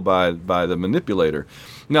fool by the manipulator.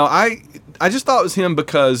 Now, I just thought it was him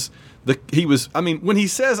because when he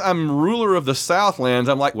says I'm ruler of the Southlands,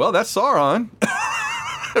 I'm like, well, that's Sauron.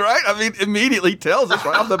 Right? I mean, immediately tells us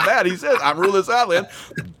right off the bat. He says, I'm ruler of the Southlands.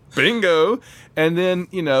 Bingo. And then,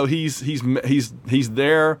 you know, he's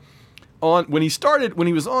there on when he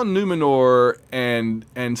was on Numenor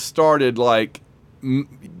and started like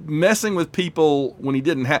messing with people when he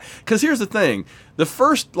didn't have. Because here's the thing: the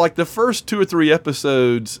first 2 or 3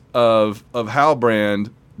 episodes of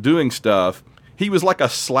Halbrand doing stuff, he was like a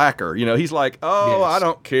slacker. You know, he's like, yes. I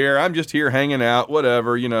don't care. I'm just here hanging out,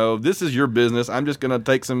 whatever. You know, this is your business. I'm just gonna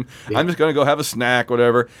take some. Yeah. I'm just gonna go have a snack,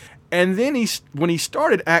 whatever. And then when he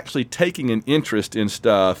started actually taking an interest in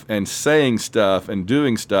stuff and saying stuff and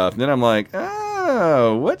doing stuff, then I'm like,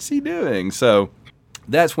 what's he doing? So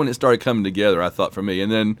that's when it started coming together, I thought, for me. And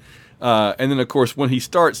then And then, of course, when he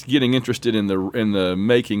starts getting interested in the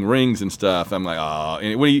making rings and stuff, I'm like, oh.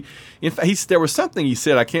 And when in fact, there was something he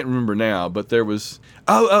said, I can't remember now, but there was,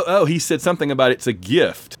 he said something about it's a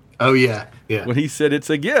gift. Oh yeah, yeah. When he said it's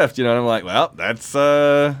a gift, and I'm like, well, that's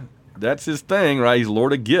his thing, right? He's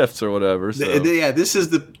Lord of Gifts or whatever. So. Yeah, this is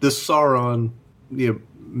the Sauron,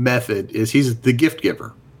 method. Is he's the gift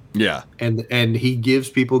giver. Yeah, and he gives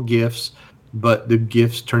people gifts, but the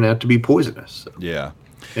gifts turn out to be poisonous. So. Yeah.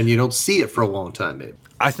 And you don't see it for a long time, maybe.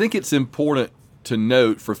 I think it's important to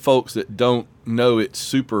note for folks that don't know it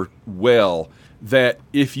super well that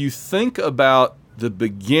if you think about the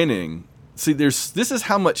beginning, see, this is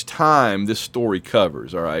how much time this story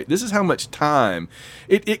covers, all right? This is how much time.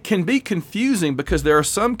 It can be confusing because there are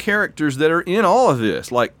some characters that are in all of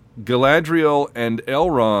this, like Galadriel and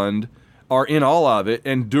Elrond are in all of it,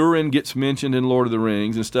 and Durin gets mentioned in Lord of the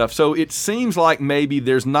Rings and stuff. So it seems like maybe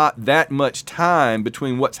there's not that much time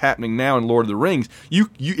between what's happening now and Lord of the Rings. You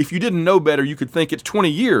if you didn't know better, you could think it's 20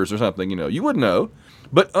 years or something, You wouldn't know.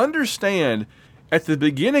 But understand, at the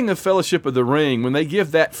beginning of Fellowship of the Ring, when they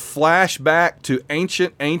give that flashback to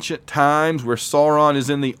ancient times where Sauron is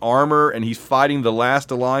in the armor and he's fighting the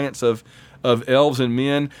last alliance of elves and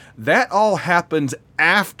men, that all happens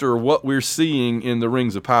after what we're seeing in the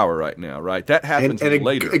Rings of Power right now, right? That happens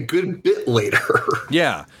later. A good bit later.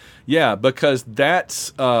 Yeah, because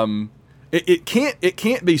that's it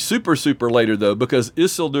can't be super later though, because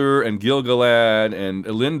Isildur and Gil-galad and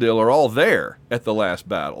Elendil are all there at the last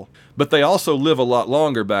battle, but they also live a lot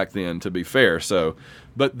longer back then, to be fair. So,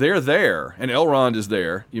 but they're there, and Elrond is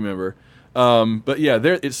there. You remember? But yeah,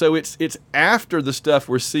 it's after the stuff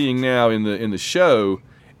we're seeing now in the show,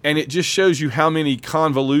 and it just shows you how many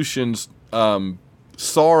convolutions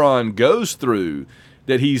Sauron goes through.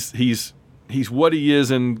 That he's what he is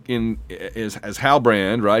as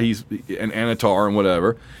Halbrand, right? He's an Anatar and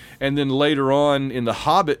whatever, and then later on in the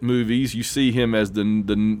Hobbit movies, you see him as the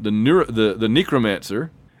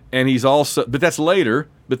necromancer, and he's also, but that's later.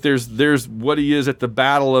 But there's what he is at the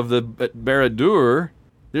Battle of at Barad-dûr.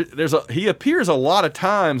 He appears a lot of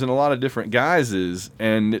times in a lot of different guises,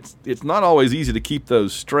 and it's not always easy to keep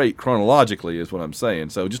those straight chronologically, is what I'm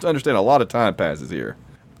saying. So just understand a lot of time passes here.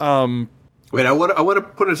 Wait, I want to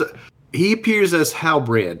put it. He appears as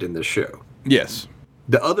Halbrand in this show. Yes.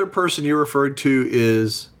 The other person you referred to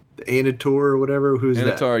is the Anatar or whatever. Who's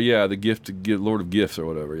that? Anatar, yeah, the Lord of Gifts or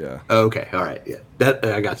whatever. Yeah. Okay, all right, yeah, that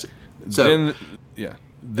I got you. So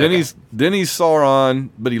Then he's Sauron,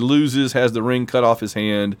 but he loses, has the ring cut off his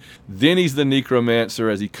hand. Then he's the necromancer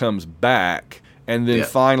as he comes back, and then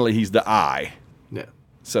finally he's the Eye. Yeah.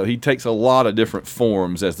 So he takes a lot of different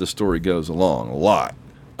forms as the story goes along. A lot.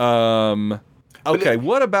 Okay,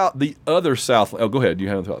 what about the other South? Oh, go ahead. You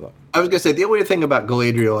haven't thought that. I was gonna say the only thing about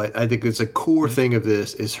Galadriel, I think it's a core thing of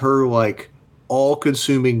this is her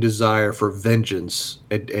all-consuming desire for vengeance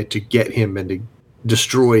and to get him and to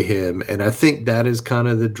destroy him, and I think that is kind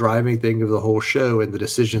of the driving thing of the whole show and the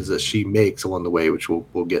decisions that she makes along the way, which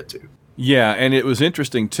we'll get to. Yeah, and it was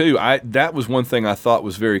interesting too. That was one thing I thought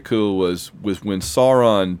was very cool was when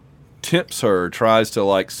Sauron tempts her, tries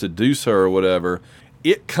to seduce her or whatever.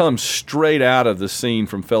 It comes straight out of the scene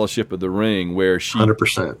from Fellowship of the Ring where she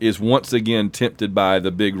 100% is once again tempted by the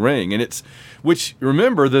big ring, and which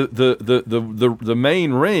remember the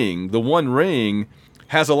main ring, the One Ring,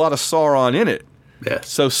 has a lot of Sauron in it. Yes.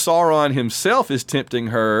 So Sauron himself is tempting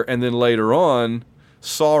her, and then later on,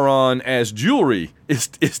 Sauron as jewelry is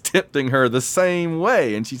tempting her the same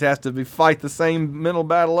way, and she has to fight the same mental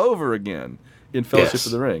battle over again in Fellowship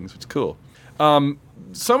of the Rings. It's cool.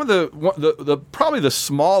 Some of the probably the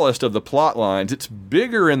smallest of the plot lines, it's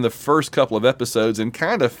bigger in the first couple of episodes and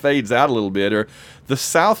kind of fades out a little bit, are the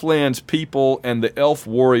Southlands people and the elf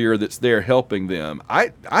warrior that's there helping them.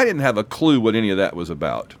 I didn't have a clue what any of that was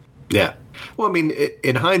about. Yeah. Well, I mean,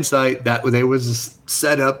 in hindsight, that they was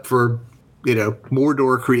set up for,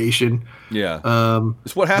 Mordor creation. Yeah.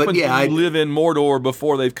 It's what happens when you live in Mordor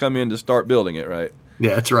before they've come in to start building it, right?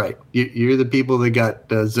 Yeah, that's right. You're the people that got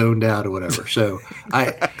zoned out or whatever. So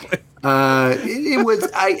that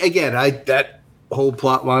whole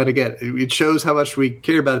plot line again, it shows how much we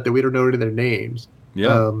care about it that we don't know any of their names.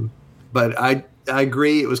 Yeah. But I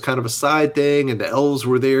agree. It was kind of a side thing, and the elves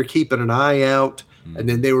were there keeping an eye out. And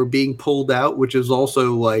then they were being pulled out, which is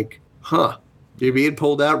also you're being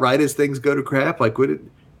pulled out right as things go to crap.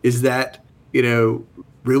 Is that,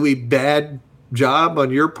 really bad job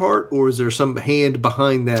on your part, or is there some hand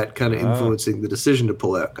behind that kind of influencing the decision to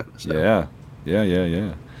pull out kind of stuff?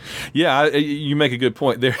 Yeah. Yeah, you make a good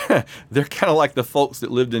point. They're kind of like the folks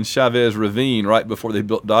that lived in Chavez Ravine right before they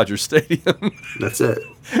built Dodger Stadium. That's it.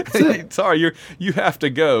 Sorry, you have to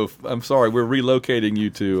go. I'm sorry, we're relocating you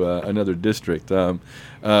to another district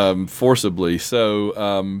forcibly.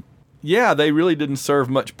 So yeah, they really didn't serve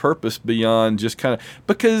much purpose beyond just kind of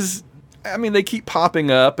because. I mean, they keep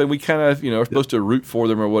popping up, and we kind of, are supposed to root for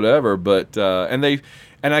them or whatever. But and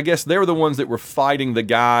I guess they were the ones that were fighting the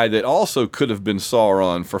guy that also could have been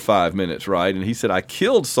Sauron for 5 minutes, right? And he said, "I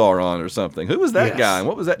killed Sauron" or something. Who was that guy, and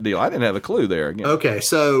what was that deal? I didn't have a clue there. Again. Okay,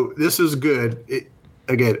 so this is good.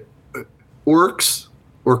 Orcs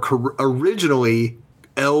were originally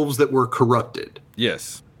elves that were corrupted.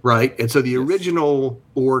 Yes. Right, and so the original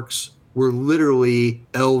orcs were literally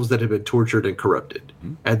elves that had been tortured and corrupted.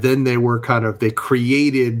 Mm-hmm. And then they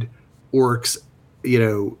created orcs,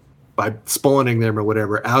 by spawning them or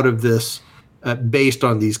whatever out of this based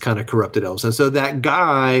on these kind of corrupted elves. And so that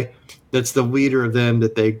guy that's the leader of them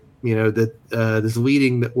that they, that's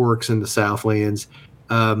leading the orcs in the Southlands,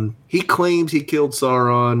 he claims he killed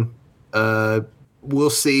Sauron. We'll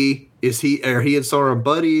see. Are he and Sauron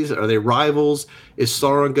buddies? Are they rivals? Is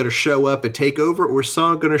Sauron going to show up and take over, or is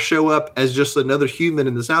Sauron going to show up as just another human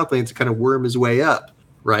in the Southlands to kind of worm his way up,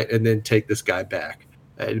 right, and then take this guy back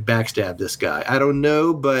and backstab this guy? I don't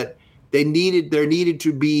know, but there needed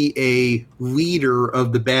to be a leader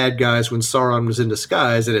of the bad guys when Sauron was in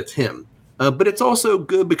disguise, and it's him. But it's also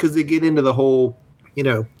good because they get into the whole,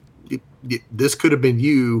 this could have been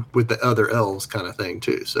you with the other elves kind of thing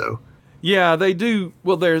too. So. Yeah, they do.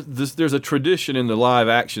 Well, there's a tradition in the live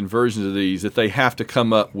action versions of these that they have to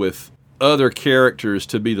come up with other characters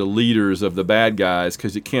to be the leaders of the bad guys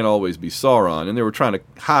because it can't always be Sauron, and they were trying to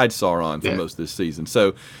hide Sauron for most of this season.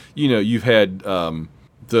 So, you've had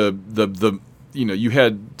you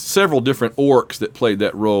had several different orcs that played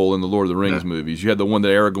that role in the Lord of the Rings movies. You had the one that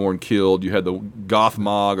Aragorn killed. You had the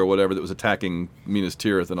Gothmog or whatever that was attacking Minas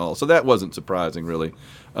Tirith and all. So that wasn't surprising, really,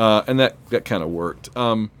 and that kind of worked.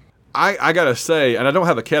 I gotta say, and I don't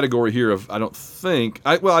have a category here of. I don't think.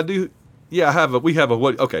 I do. Yeah, I have a. We have a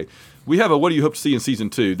what? Okay, we have a. What do you hope to see in season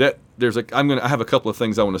 2? That there's a. I have a couple of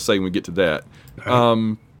things I want to say when we get to that.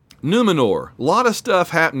 Right. Numenor, a lot of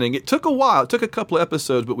stuff happening. It took a while. It took a couple of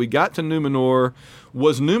episodes, but we got to Numenor.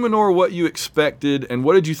 Was Numenor what you expected, and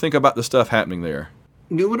what did you think about the stuff happening there?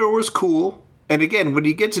 Numenor was cool, and again, when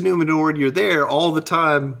you get to Numenor and you're there all the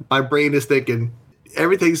time, my brain is thinking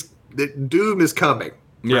doom is coming.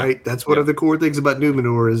 Yeah. Right, that's one of the core things about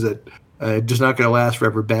Numenor is that it's just not going to last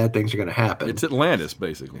forever. Bad things are going to happen. It's Atlantis,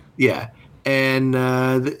 basically. Yeah, and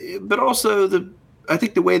but also I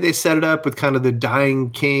think the way they set it up with kind of the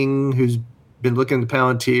dying king who's been looking at the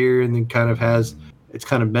Palantir and then kind of it's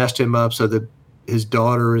kind of messed him up so that his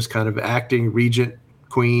daughter is kind of acting regent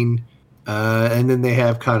queen, and then they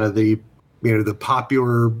have kind of the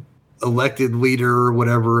popular elected leader or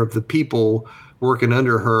whatever of the people working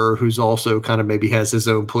under her, who's also kind of maybe has his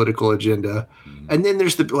own political agenda. And then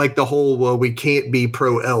there's the whole, well, we can't be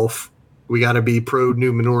pro-elf. We got to be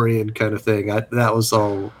pro-Numenorian kind of thing. That was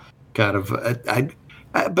all kind of,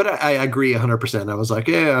 but I agree 100%. I was like,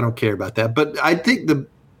 yeah, I don't care about that. But I think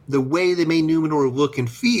the way they made Numenor look and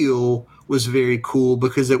feel was very cool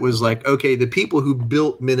because it was like, okay, the people who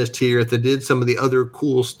built Minas Tirith that did some of the other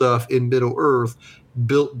cool stuff in Middle Earth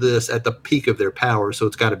built this at the peak of their power, so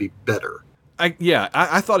it's got to be better.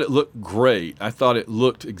 I thought it looked great. I thought it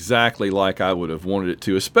looked exactly like I would have wanted it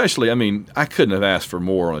to. Especially, I mean, I couldn't have asked for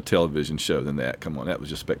more on a television show than that. Come on, that was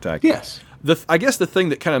just spectacular. Yes. I guess the thing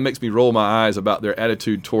that kind of makes me roll my eyes about their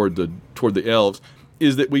attitude toward the elves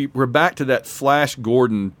is that we're back to that Flash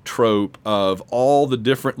Gordon trope of all the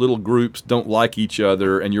different little groups don't like each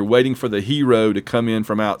other, and you're waiting for the hero to come in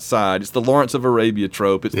from outside. It's the Lawrence of Arabia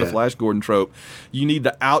trope. It's the Flash Gordon trope. You need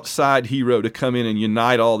the outside hero to come in and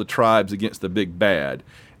unite all the tribes against the big bad.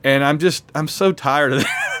 And I'm so tired of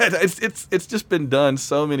that. It's just been done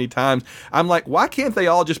so many times. I'm like, why can't they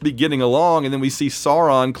all just be getting along, and then we see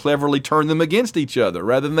Sauron cleverly turn them against each other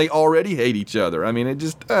rather than they already hate each other? I mean, it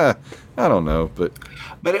just, I don't know. But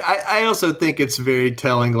I also think it's very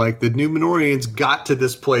telling, like the Numenorians got to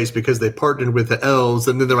this place because they partnered with the elves,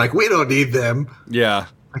 and then they're like, we don't need them. Yeah.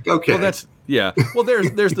 Like, okay. Well, Well,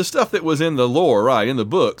 there's the stuff that was in the lore, right, in the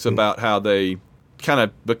books about how they kind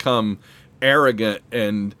of become arrogant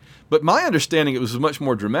but my understanding, it was much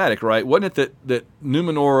more dramatic, right? Wasn't it that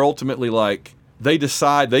Numenor ultimately, like, they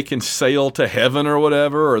decide they can sail to heaven or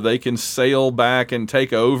whatever, or they can sail back and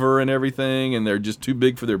take over and everything, and they're just too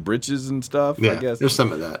big for their britches and stuff? Yeah, I guess there's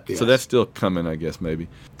some of that. Yes. So that's still coming, I guess, maybe.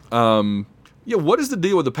 Yeah, what is the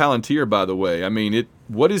deal with the Palantir, by the way? I mean,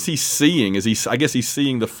 what is he seeing? I guess he's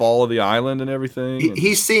seeing the fall of the island and everything?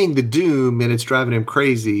 He's seeing the doom, and it's driving him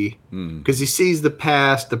crazy because he sees the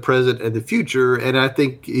past, the present, and the future. And I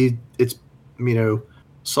think it's,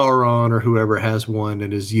 Sauron or whoever has one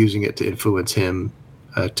and is using it to influence him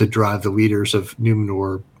to drive the leaders of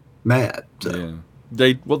Numenor mad. So. Yeah.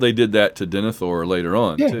 They did that to Denethor later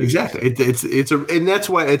on. Yeah, too. exactly. And that's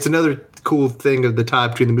why it's another cool thing of the tie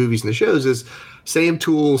between the movies and the shows is same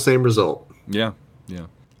tool, same result. Yeah.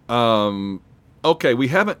 Okay, we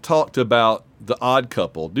haven't talked about the odd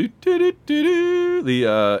couple. The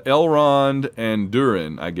Elrond and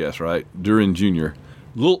Durin, I guess, right? Durin Jr.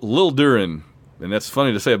 Lil Durin, and that's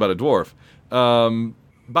funny to say about a dwarf.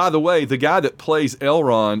 By the way, the guy that plays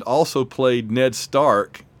Elrond also played Ned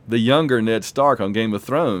Stark, the younger Ned Stark on Game of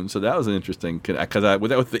Thrones. So that was interesting because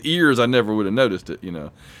with the ears, I never would have noticed it,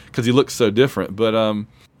 because he looks so different. But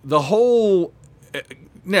the whole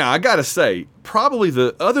now I gotta say, probably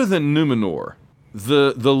other than Numenor,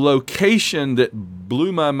 the location that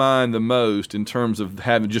blew my mind the most in terms of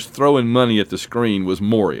just throwing money at the screen was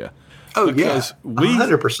Moria. Oh, because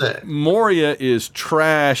 100%. Moria is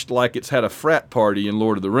trashed like it's had a frat party in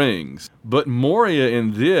Lord of the Rings. But Moria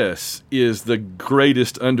in this is the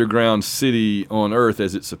greatest underground city on Earth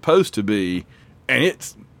as it's supposed to be. And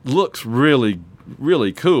it looks really,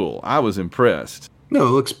 really cool. I was impressed. No,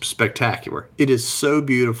 it looks spectacular. It is so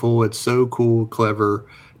beautiful. It's so cool, clever,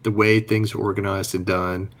 the way things are organized and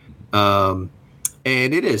done.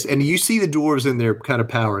 And it is. And you see the dwarves in their kind of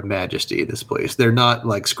power and majesty in this place. They're not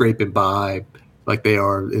like scraping by like they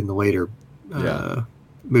are in the later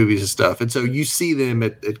movies and stuff. And so you see them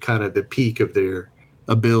at kind of the peak of their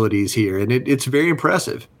abilities here. And it's very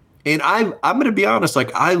impressive. And I'm going to be honest,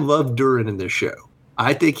 like I love Durin in this show.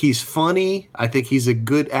 I think he's funny. I think he's a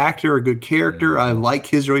good actor, a good character. I like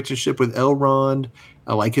his relationship with Elrond.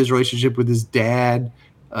 I like his relationship with his dad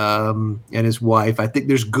and his wife. I think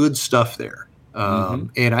there's good stuff there.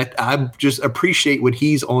 And I just appreciate when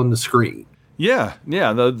he's on the screen. Yeah,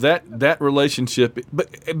 that relationship,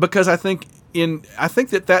 but because I think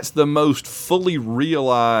that's the most fully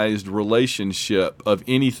realized relationship of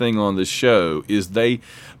anything on the show is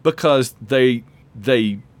because they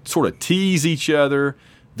sort of tease each other,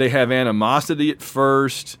 they have animosity at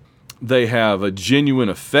first, they have a genuine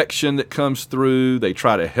affection that comes through, they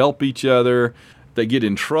try to help each other. They get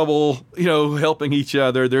in trouble, helping each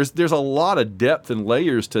other. There's a lot of depth and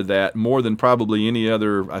layers to that, more than probably any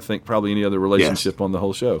other relationship on the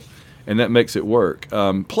whole show. And that makes it work.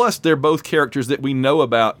 Plus, they're both characters that we know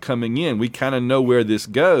about coming in. We kind of know where this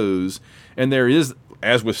goes. And there is,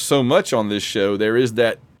 as with so much on this show, there is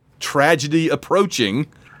that tragedy approaching.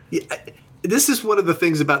 Yeah, this is one of the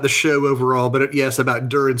things about the show overall, but yes, about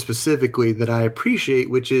Durin specifically that I appreciate,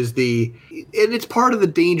 which is and it's part of the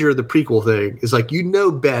danger of the prequel thing, is like,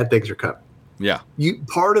 bad things are coming. Yeah.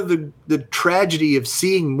 Part of the tragedy of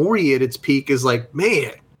seeing Moria at its peak is like,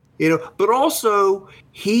 man, but also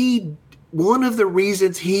one of the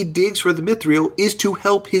reasons he digs for the Mithril is to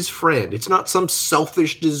help his friend. It's not some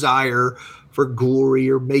selfish desire for glory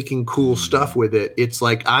or making cool stuff with it. It's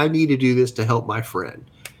like, I need to do this to help my friend.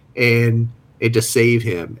 And to save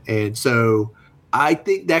him. And so I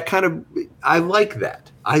think I like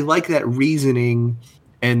that. I like that reasoning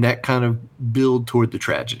and that kind of build toward the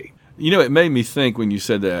tragedy. It made me think when you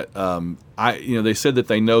said that. They said that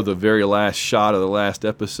they know the very last shot of the last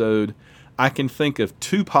episode. I can think of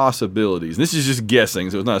two possibilities. This is just guessing,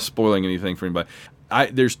 so it's not spoiling anything for anybody.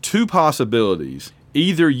 There's two possibilities.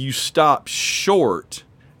 Either you stop short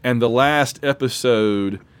and the last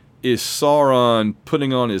episode is Sauron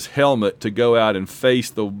putting on his helmet to go out and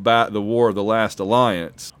face the War of the Last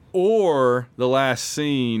Alliance, or the last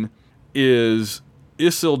scene is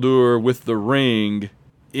Isildur with the ring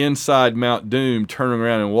inside Mount Doom, turning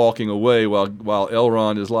around and walking away while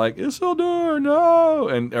Elrond is like, Isildur,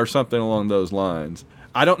 no, or something along those lines.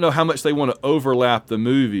 I don't know how much they want to overlap the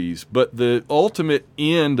movies, but the ultimate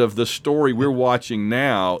end of the story we're watching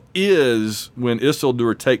now is when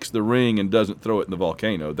Isildur takes the ring and doesn't throw it in the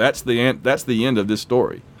volcano. That's the end. That's the end of this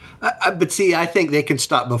story. But see, I think they can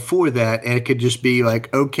stop before that, and it could just be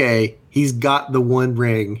like, okay, he's got the one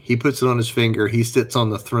ring. He puts it on his finger. He sits on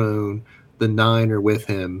the throne. The 9 are with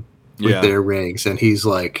him with their rings, and he's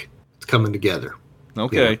like, it's coming together.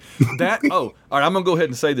 Okay. All right, I'm going to go ahead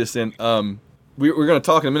and say this then. We're going to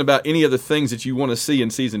talk in a minute about any other things that you want to see in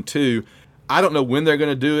season 2. I don't know when they're going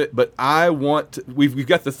to do it, but we've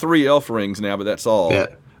got the 3 elf rings now, but that's all. Yeah.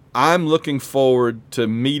 I'm looking forward to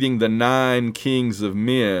meeting the 9 kings of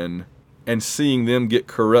men and seeing them get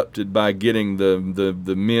corrupted by getting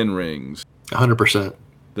the men rings. 100%.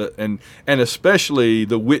 And especially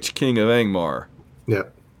the Witch King of Angmar. Yeah.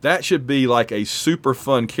 That should be like a super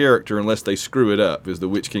fun character unless they screw it up, is the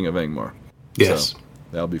Witch King of Angmar. Yes. So,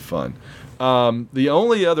 that'll be fun. The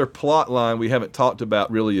only other plot line we haven't talked about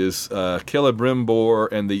really is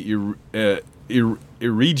Celebrimbor and the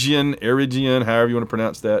Erigian, however you want to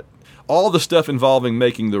pronounce that. All the stuff involving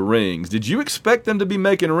making the rings. Did you expect them to be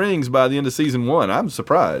making rings by the end of season 1? I'm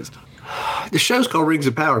surprised. The show's called Rings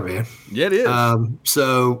of Power, man. Yeah, it is.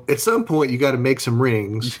 So at some point you got to make some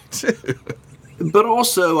rings. But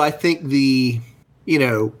also, I think in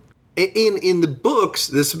the books,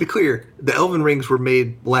 this to be clear, the Elven rings were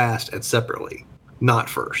made last and separately, not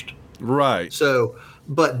first. Right. So,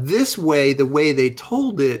 but this way, the way they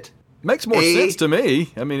told it makes more sense to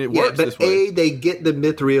me. I mean, it works this way. They get the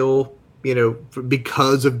Mithril,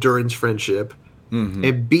 because of Durin's friendship. Mm-hmm.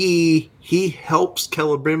 And B, he helps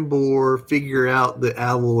Celebrimbor figure out the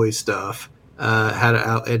alloy stuff, how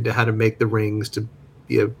to make the rings to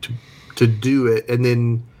do it, and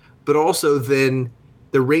then, but also then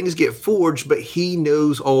the rings get forged, but he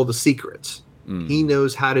knows all the secrets. Mm. He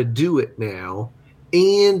knows how to do it now,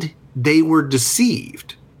 and they were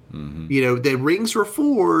deceived. Mm-hmm. The rings were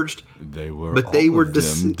forged, they were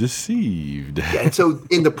deceived. Yeah, and so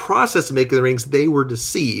in the process of making the rings, they were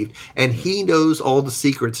deceived, and he knows all the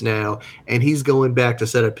secrets now, and he's going back to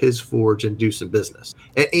set up his forge and do some business.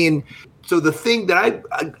 And so the thing that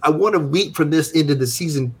I want to leap from this into the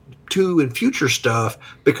season 2 and future stuff,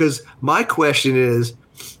 because my question is,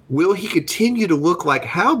 will he continue to look like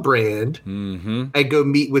Halbrand and go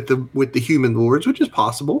meet with the human lords, which is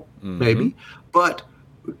possible, maybe, but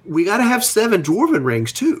we got to have 7 dwarven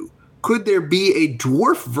rings too. Could there be a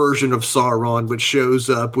dwarf version of Sauron which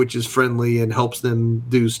shows up, which is friendly and helps them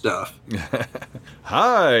do stuff?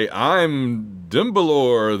 Hi, I'm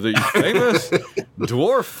Dimbalor, the famous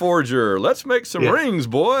dwarf forger. Let's make some rings,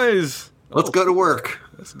 boys. Let's go to work.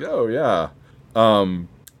 Let's go, yeah. Well,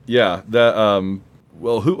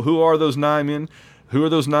 who are those 9 men? Who are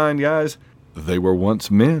those 9 guys? They were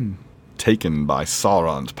once men taken by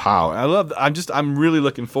Sauron's power. I'm really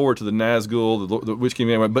looking forward to the Nazgul, the Witch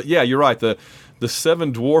King. But yeah, you're right. The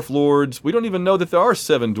 7 dwarf lords. We don't even know that there are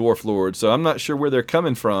 7 dwarf lords, so I'm not sure where they're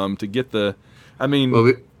coming from to get the. I mean,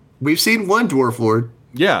 well, we've seen one dwarf lord.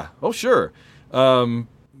 Yeah. Oh, sure.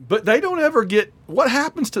 But they don't ever get what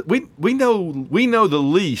happens to we know the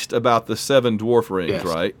least about the 7 dwarf rings,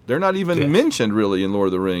 right? They're not even mentioned really in Lord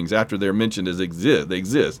of the Rings after they're mentioned as they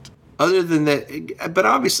exist. Other than that, but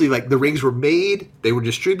obviously, like, the rings were made, they were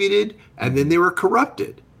distributed, and then they were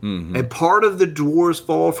corrupted. Mm-hmm. And part of the dwarves'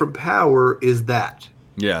 fall from power is that.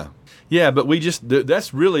 Yeah. Yeah, but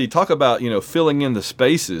that's really, talk about, filling in the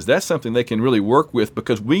spaces. That's something they can really work with,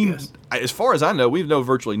 because as far as I know, we know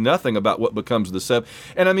virtually nothing about what becomes the 7.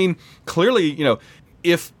 And I mean, clearly,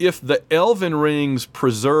 if the Elven rings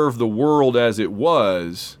preserve the world as it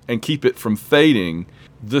was and keep it from fading,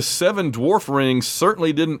 the 7 dwarf rings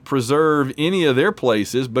certainly didn't preserve any of their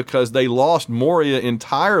places, because they lost Moria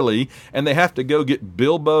entirely, and they have to go get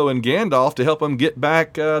Bilbo and Gandalf to help them get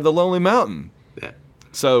back the Lonely Mountain. Yeah.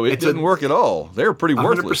 So it didn't work at all. They were pretty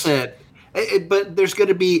worthless. 100%. But it's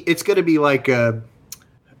going to be like a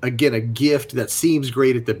gift that seems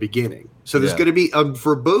great at the beginning. So there's going to be,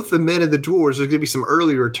 for both the men and the dwarves, there's going to be some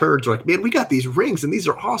early returns. Like, man, we got these rings and these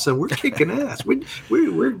are awesome. We're kicking ass.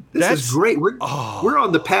 This is great. We're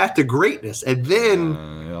on the path to greatness. And then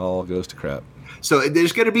it all goes to crap. So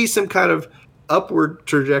there's going to be some kind of upward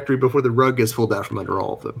trajectory before the rug gets pulled out from under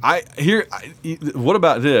all of them. What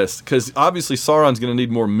about this? Because obviously Sauron's going to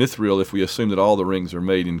need more mithril if we assume that all the rings are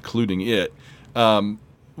made, including it.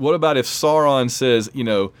 What about if Sauron says,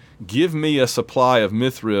 give me a supply of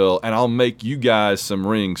mithril and I'll make you guys some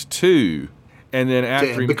rings too? And then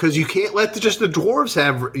after because you can't let just the dwarves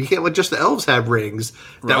you can't let just the elves have rings.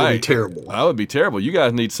 That would be terrible. That would be terrible. You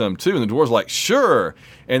guys need some too. And the dwarves are like, sure.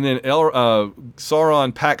 And then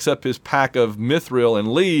Sauron packs up his pack of mithril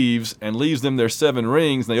and leaves them their 7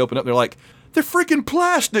 rings. And they open up. They're like, they're freaking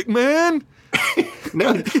plastic, man.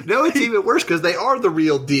 No, it's even worse, because they are the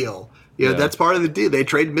real deal. That's part of the deal. They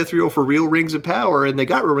traded mithril for real rings of power, and they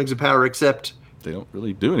got real rings of power, except they don't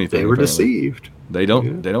really do anything. They were deceived. They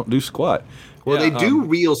don't do squat. Well, they do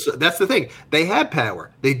real. That's the thing. They have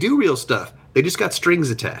power. They do real stuff. They just got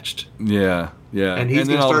strings attached. Yeah. And he's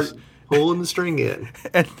going to start pulling the string in.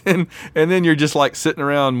 And then you're just like sitting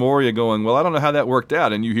around Moria going, well, I don't know how that worked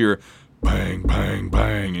out. And you hear bang, bang,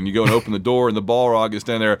 bang, and you go and open the door, and the Balrog is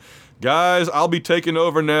standing there. Guys, I'll be taking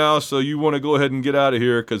over now, so you want to go ahead and get out of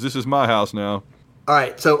here, because this is my house now. All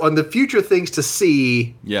right, so on the future things to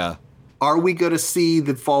see, are we going to see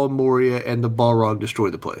the Fall of Moria and the Balrog destroy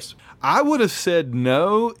the place? I would have said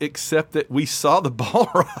no, except that we saw the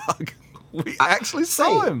Balrog. We actually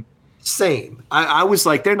saw him. Same. I was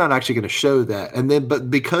like, they're not actually going to show that. And then, but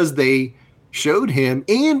because they showed him,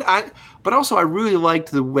 but also I really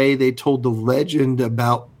liked the way they told the legend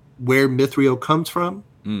about where Mithril comes from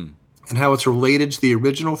and how it's related to the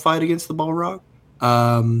original fight against the Balrog,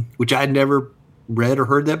 which I had never read or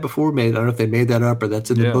heard that before. I don't know if they made that up or that's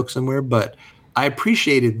in the book somewhere, but I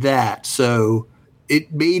appreciated that. So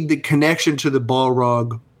it made the connection to the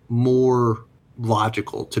Balrog more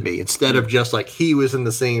logical to me, instead of just like he was in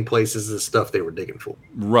the same place as the stuff they were digging for.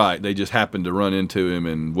 Right. They just happened to run into him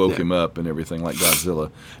and woke him up and everything like Godzilla.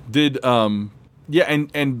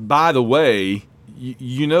 And by the way,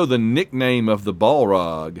 you know the nickname of the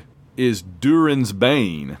Balrog is Durin's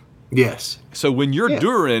Bane. Yes. So when you're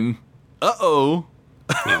Durin,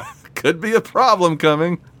 could be a problem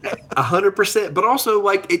coming. 100%. But also,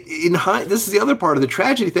 like, this is the other part of the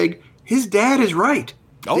tragedy thing. His dad is right.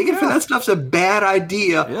 Thinking for that stuff's a bad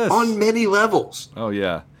idea on many levels. Oh,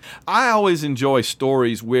 yeah. I always enjoy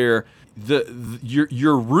stories where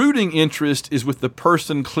your rooting interest is with the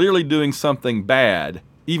person clearly doing something bad,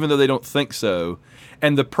 even though they don't think so,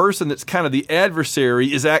 and the person that's kind of the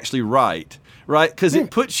adversary is actually right. Right, because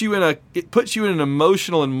it puts you in an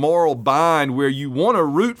emotional and moral bind where you want to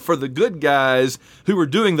root for the good guys who are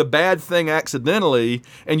doing the bad thing accidentally,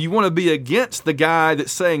 and you want to be against the guy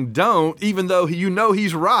that's saying don't, even though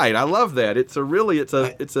he's right. I love that. It's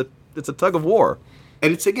a tug of war.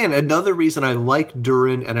 And it's, again, another reason I like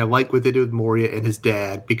Durin and I like what they do with Moria and his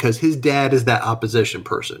dad, because his dad is that opposition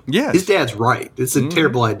person. Yes. His dad's right. It's a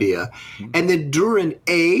terrible idea. And then Durin,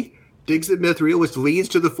 digs at Mithril, which leads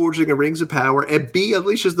to the forging of Rings of Power, and B,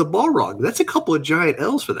 unleashes the Balrog. That's a couple of giant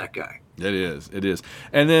L's for that guy. It is.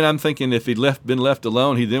 And then I'm thinking if he'd been left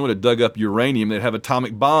alone, he then would have dug up uranium. They'd have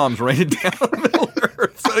atomic bombs raining down the middle of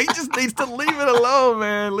Earth. So he just needs to leave it alone,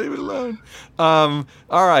 man. Leave it alone. All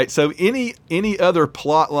right. So any other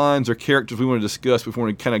plot lines or characters we want to discuss before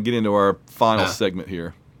we kind of get into our final segment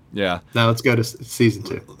here? Yeah. Now let's go to season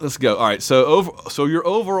 2. Let's go. All right. So your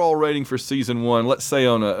overall rating for season 1, let's say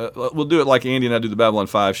we'll do it like Andy and I do the Babylon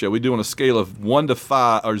 5 show. We do on a scale of 1 to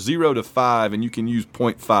 5 or 0 to 5, and you can use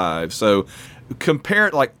 0.5. So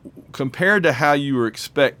compared to how you were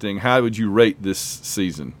expecting, how would you rate this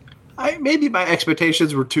season? Maybe my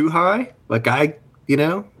expectations were too high. So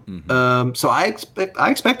I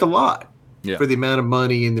expect a lot for the amount of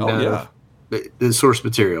money and the amount of the source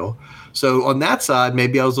material. So on that side,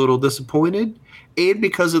 maybe I was a little disappointed, and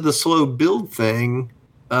because of the slow build thing,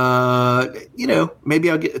 maybe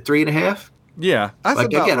I'll get a 3.5. Yeah, that's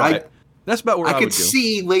about right. That's about where I would could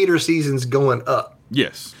see later seasons going up.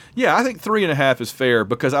 Yes, yeah, I think 3.5 is fair,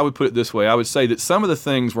 because I would put it this way: I would say that some of the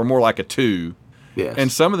things were more like a 2,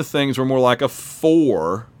 and some of the things were more like a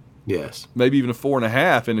 4. Yes, maybe even a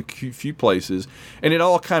 4.5 in a few places, and it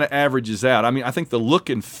all kind of averages out. I mean, I think the look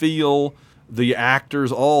and feel, the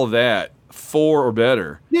actors, all of that, 4 or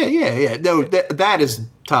better. Yeah. No, that is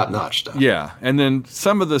top-notch stuff. Yeah, and then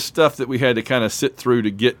some of the stuff that we had to kind of sit through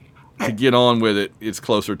to get on with it, it's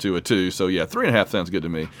closer to a 2. So yeah, 3.5 sounds good to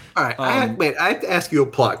me. All right, I have to ask you a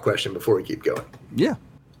plot question before we keep going. Yeah.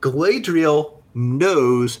 Galadriel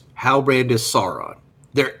knows Halbrand is Sauron.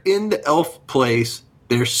 They're in the elf place.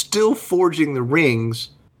 They're still forging the rings.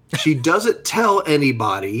 She doesn't tell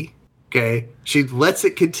anybody. Okay, she lets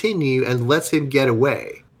it continue and lets him get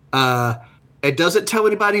away. It doesn't tell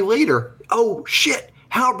anybody later. Oh shit,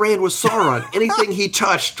 Halbrand was Sauron. Anything he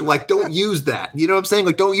touched, like, don't use that. You know what I'm saying?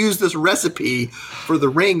 Like, don't use this recipe for the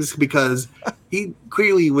rings because he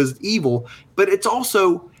clearly was evil. But it's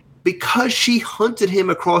also because she hunted him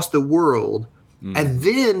across the world and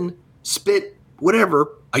then spent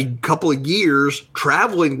a couple of years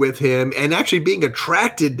traveling with him and actually being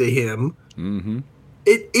attracted to him. Mm-hmm.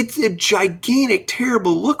 It's a gigantic,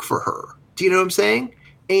 terrible look for her. Do you know what I'm saying?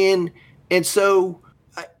 And so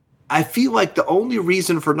I feel like the only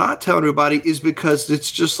reason for not telling everybody is because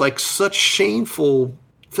it's just like such shameful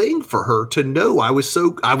thing for her to know. I was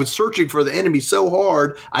searching for the enemy so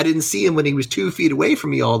hard. I didn't see him when he was 2 feet away from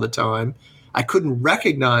me all the time. I couldn't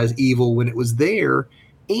recognize evil when it was there.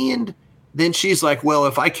 And then she's like, well,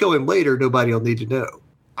 if I kill him later, nobody will need to know.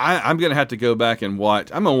 I'm going to have to go back and watch.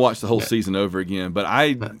 I'm going to watch the whole season over again. But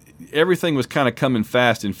everything was kind of coming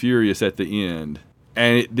fast and furious at the end,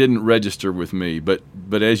 and it didn't register with me. But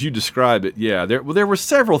as you describe it, yeah, there were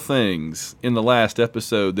several things in the last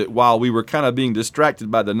episode that while we were kind of being distracted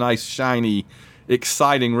by the nice, shiny,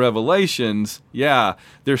 exciting revelations, yeah,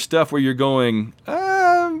 there's stuff where you're going,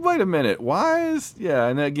 wait a minute, why is,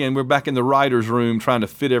 and again, we're back in the writer's room trying to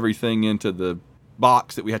fit everything into the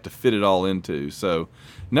box that we have to fit it all into. So,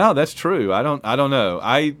 no, that's true. I don't know.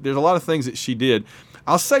 There's a lot of things that she did.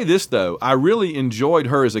 I'll say this, though. I really enjoyed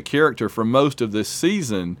her as a character for most of this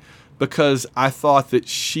season because I thought that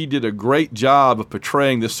she did a great job of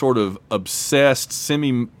portraying this sort of obsessed,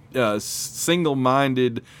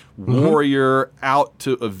 single-minded warrior out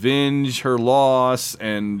to avenge her loss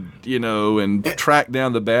and track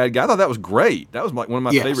down the bad guy. I thought that was great. That was one of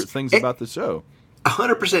my favorite things about the show.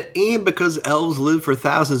 100%. And because elves live for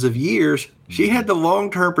thousands of years, she had the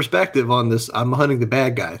long-term perspective on this I'm hunting the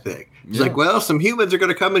bad guy thing. She's like, well, some humans are going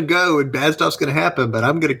to come and go and bad stuff's going to happen, but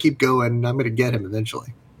I'm going to keep going and I'm going to get him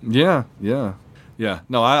eventually. Yeah.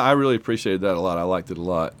 No, I really appreciated that a lot. I liked it a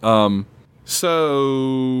lot.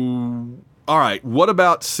 So, all right, what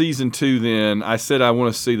about season 2 then? I said I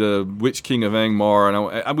want to see the Witch King of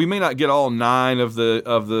Angmar, and we may not get all 9 of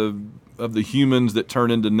the humans that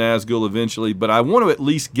turn into Nazgul eventually, but I want to at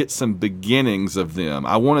least get some beginnings of them.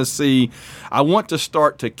 I want to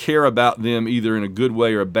start to care about them either in a good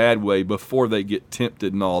way or a bad way before they get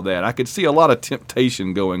tempted and all that. I could see a lot of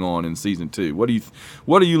temptation going on in season 2. What are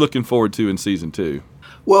you looking forward to in season 2?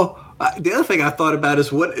 Well, the other thing I thought about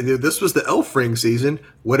is this was the elf ring season.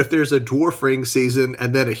 What if there's a dwarf ring season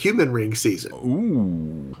and then a human ring season?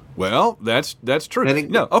 Ooh, well, that's true.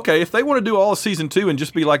 Okay, if they want to do all of season 2 and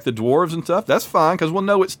just be like the dwarves and stuff, that's fine because we'll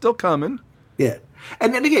know it's still coming. Yeah,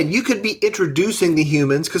 and then again, you could be introducing the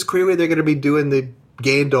humans because clearly they're going to be doing the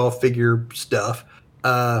Gandalf figure stuff,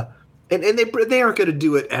 and they aren't going to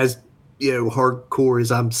do it as hardcore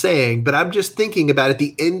as I'm saying, but I'm just thinking about at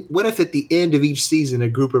the end. What if at the end of each season a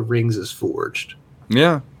group of rings is forged?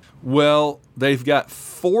 Yeah. Well, they've got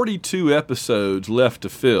 42 episodes left to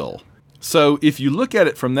fill. So if you look at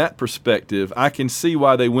it from that perspective, I can see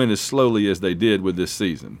why they went as slowly as they did with this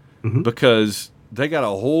season. Because they got a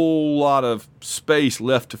whole lot of space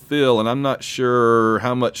left to fill, and I'm not sure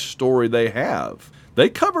how much story they have. They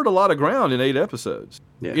covered a lot of ground in 8 episodes.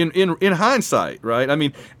 Yeah. In hindsight, right? I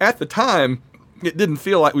mean, at the time, it didn't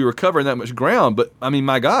feel like we were covering that much ground, but I mean,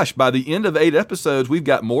 my gosh, by the end of 8 episodes, we've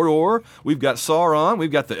got Mordor, we've got Sauron,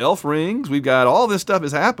 we've got the elf rings, we've got all this stuff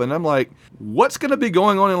has happened. I'm like, what's going to be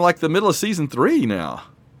going on in like the middle of season 3 now?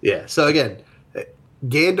 Yeah. So again,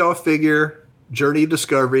 Gandalf figure, Journey of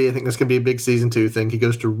Discovery. I think that's going to be a big season 2 thing. He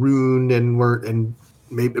goes to Rune and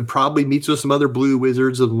probably meets with some other blue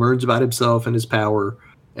wizards and learns about himself and his power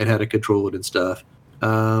and how to control it and stuff.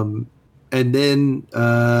 And then,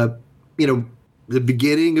 the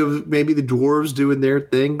beginning of maybe the dwarves doing their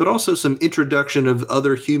thing, but also some introduction of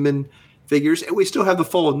other human figures. And we still have the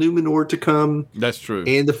fall of Numenor to come. That's true.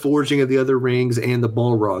 And the forging of the other rings and the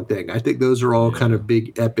Balrog thing. I think those are all kind of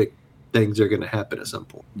big, epic things that are going to happen at some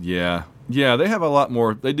point. Yeah. Yeah, they have a lot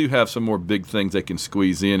more. They do have some more big things they can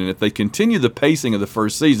squeeze in. And if they continue the pacing of the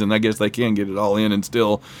first season, I guess they can get it all in and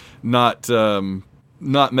still not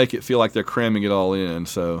make it feel like they're cramming it all in.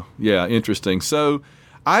 So, yeah, interesting. So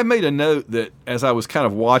I made a note that as I was kind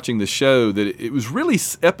of watching the show that it was really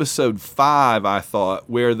episode 5, I thought,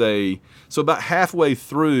 where so about halfway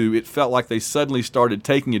through, it felt like they suddenly started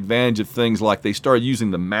taking advantage of things like they started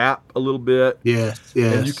using the map a little bit. Yes.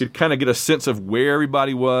 And you could kind of get a sense of where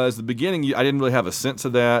everybody was. The beginning, I didn't really have a sense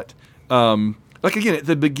of that. Like again, at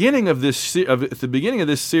the beginning of this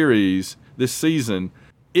series, this season,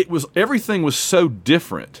 everything was so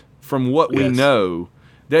different from what we know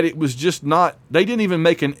that it was just not. They didn't even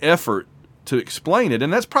make an effort to explain it,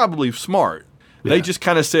 and that's probably smart. Yeah. They just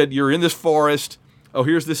kind of said, "You're in this forest. Oh,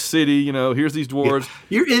 here's this city. Here's these dwarves.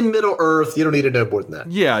 Yeah. You're in Middle Earth. You don't need to know more than that."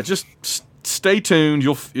 Yeah, just stay tuned.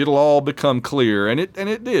 It'll all become clear, and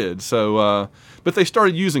it did. So, but they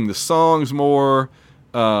started using the songs more.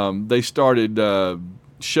 They started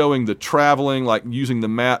showing the traveling, like using the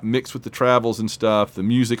map mixed with the travels and stuff. The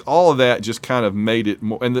music, all of that, just kind of made it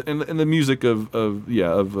more, and the music of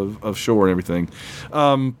Shore and everything.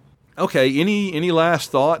 Okay, any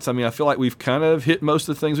last thoughts? I mean, I feel like we've kind of hit most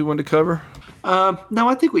of the things we wanted to cover. No,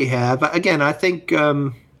 I think we have. Again, I think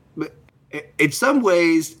in some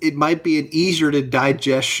ways it might be an easier to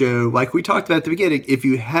digest show, like we talked about at the beginning. If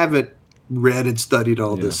you haven't read and studied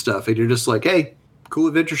all this stuff, and you're just like, hey, cool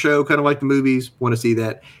adventure show, kind of like the movies, want to see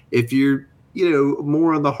that. If you're,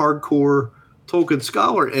 more on the hardcore Tolkien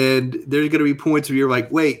scholar end, there's going to be points where you're like,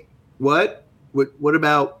 wait, what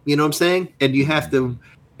about, you know what I'm saying? And you have to,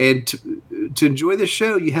 and to enjoy the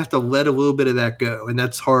show, you have to let a little bit of that go. And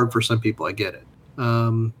that's hard for some people. I get it.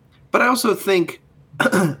 But I also think,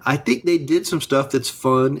 I think they did some stuff that's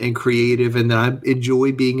fun and creative, and I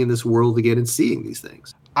enjoy being in this world again and seeing these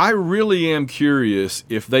things. I really am curious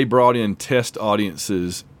if they brought in test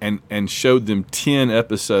audiences and showed them 10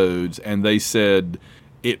 episodes and they said,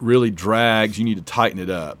 it really drags, you need to tighten it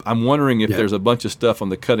up. I'm wondering if there's a bunch of stuff on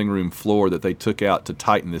the cutting room floor that they took out to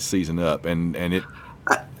tighten this season up, and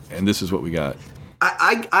this is what we got.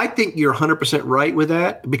 I think you're 100% right with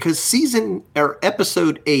that, because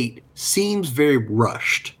episode 8 seems very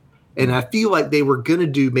rushed. And I feel like they were going to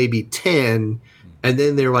do maybe 10, and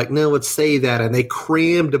then they're like, no, let's save that. And they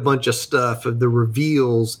crammed a bunch of stuff of the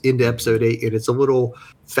reveals into episode 8, and it's a little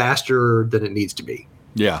faster than it needs to be.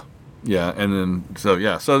 Yeah. Yeah. And then,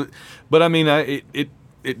 but I mean,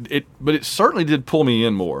 but it certainly did pull me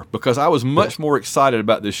in more, because I was much more excited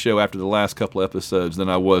about this show after the last couple episodes than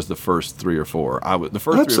I was the first 3 or 4. The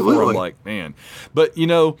first 3 or 4, I'm like, man. But,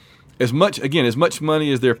 as much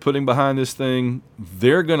money as they're putting behind this thing,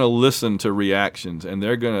 they're going to listen to reactions, and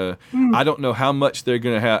they're going to, I don't know how much they're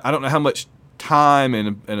going to have. I don't know how much time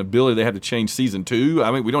and ability they have to change season 2.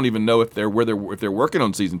 I mean, we don't even know if they're working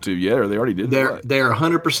on season 2 yet, or they already did. They're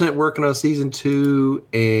 100% working on season 2,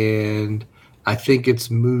 and I think it's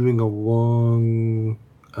moving along.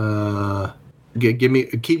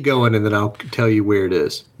 Keep going, and then I'll tell you where it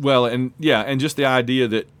is. Well, and just the idea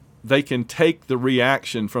that they can take the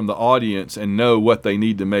reaction from the audience and know what they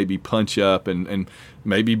need to maybe punch up, and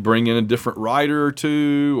maybe bring in a different writer or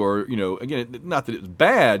two, or again, not that it's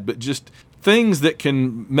bad, but just things that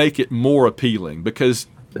can make it more appealing, because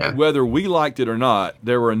whether we liked it or not,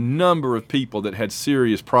 there were a number of people that had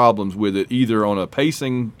serious problems with it, either on a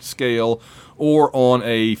pacing scale or on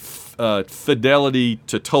a fidelity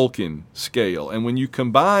to Tolkien scale. And when you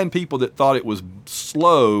combine people that thought it was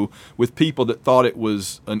slow with people that thought it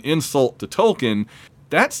was an insult to Tolkien,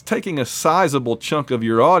 that's taking a sizable chunk of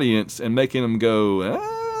your audience and making them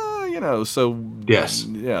go, so yes.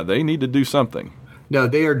 Yeah, they need to do something. No,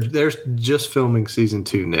 they're just filming season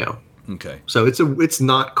 2 now. Okay. So it's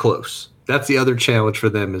not close. That's the other challenge for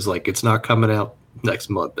them, is like, it's not coming out next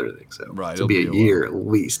month or anything. So right, it'll be a year at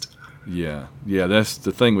least. Yeah, that's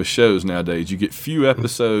the thing with shows nowadays. You get few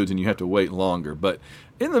episodes and you have to wait longer. But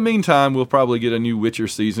in the meantime, we'll probably get a new Witcher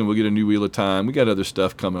season. We'll get a new Wheel of Time. We got other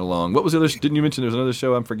stuff coming along. What was the other? Didn't you mention there's another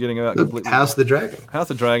show I'm forgetting about completely? House of the Dragon.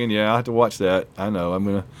 House of the Dragon. Yeah, I'll have to watch that. I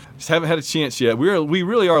know. Just haven't had a chance yet. We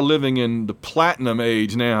really are living in the platinum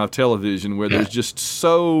age now of television, where there's just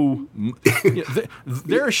so.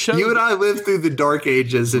 There are shows. You and I lived through the dark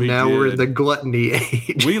ages, and now we're in the gluttony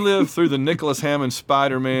age. We lived through the Nicholas Hammond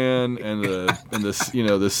Spider-Man, and the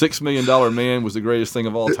 $6 Million Man was the greatest thing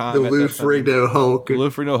of all time. The Lou Ferrigno Hulk.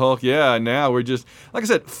 Ferrigno Hulk, yeah. Now we're just, like I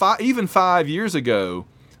said, even 5 years ago,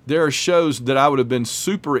 there are shows that I would have been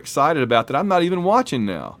super excited about that I'm not even watching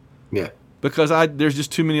now. Yeah. Because there's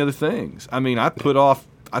just too many other things. I mean, I put off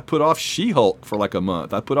She-Hulk for like a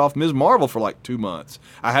month. I put off Ms. Marvel for like 2 months.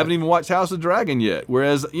 I haven't even watched House of the Dragon yet.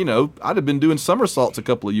 Whereas, I'd have been doing somersaults a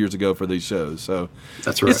couple of years ago for these shows. So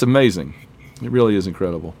that's right. It's amazing. It really is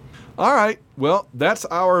incredible. All right. Well, that's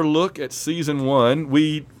our look at season 1.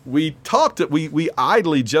 We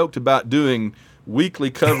idly joked about doing weekly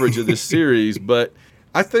coverage of this series, but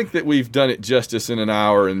I think that we've done it justice in an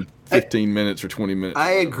hour and 15 minutes or 20 minutes.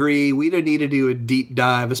 I agree. We don't need to do a deep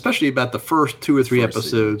dive, especially about the first 2 or 3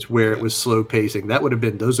 episodes where it was slow pacing. Those would have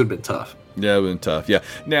been tough. Yeah, it would have been tough. Yeah.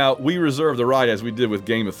 Now, we reserve the right, as we did with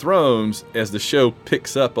Game of Thrones, as the show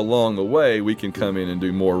picks up along the way, we can come in and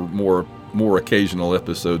do more occasional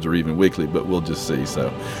episodes, or even weekly, but we'll just see.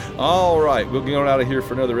 So, all right, we'll get on out of here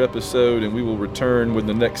for another episode, and we will return when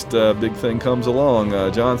the next big thing comes along.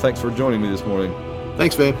 John, thanks for joining me this morning.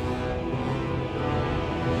 Thanks, man.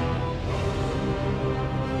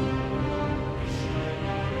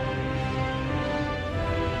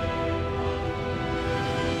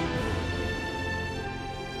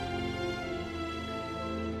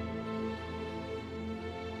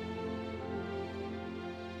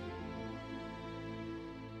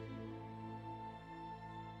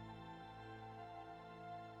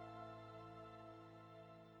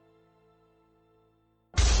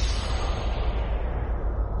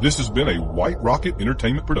 This has been a White Rocket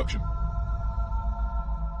Entertainment production.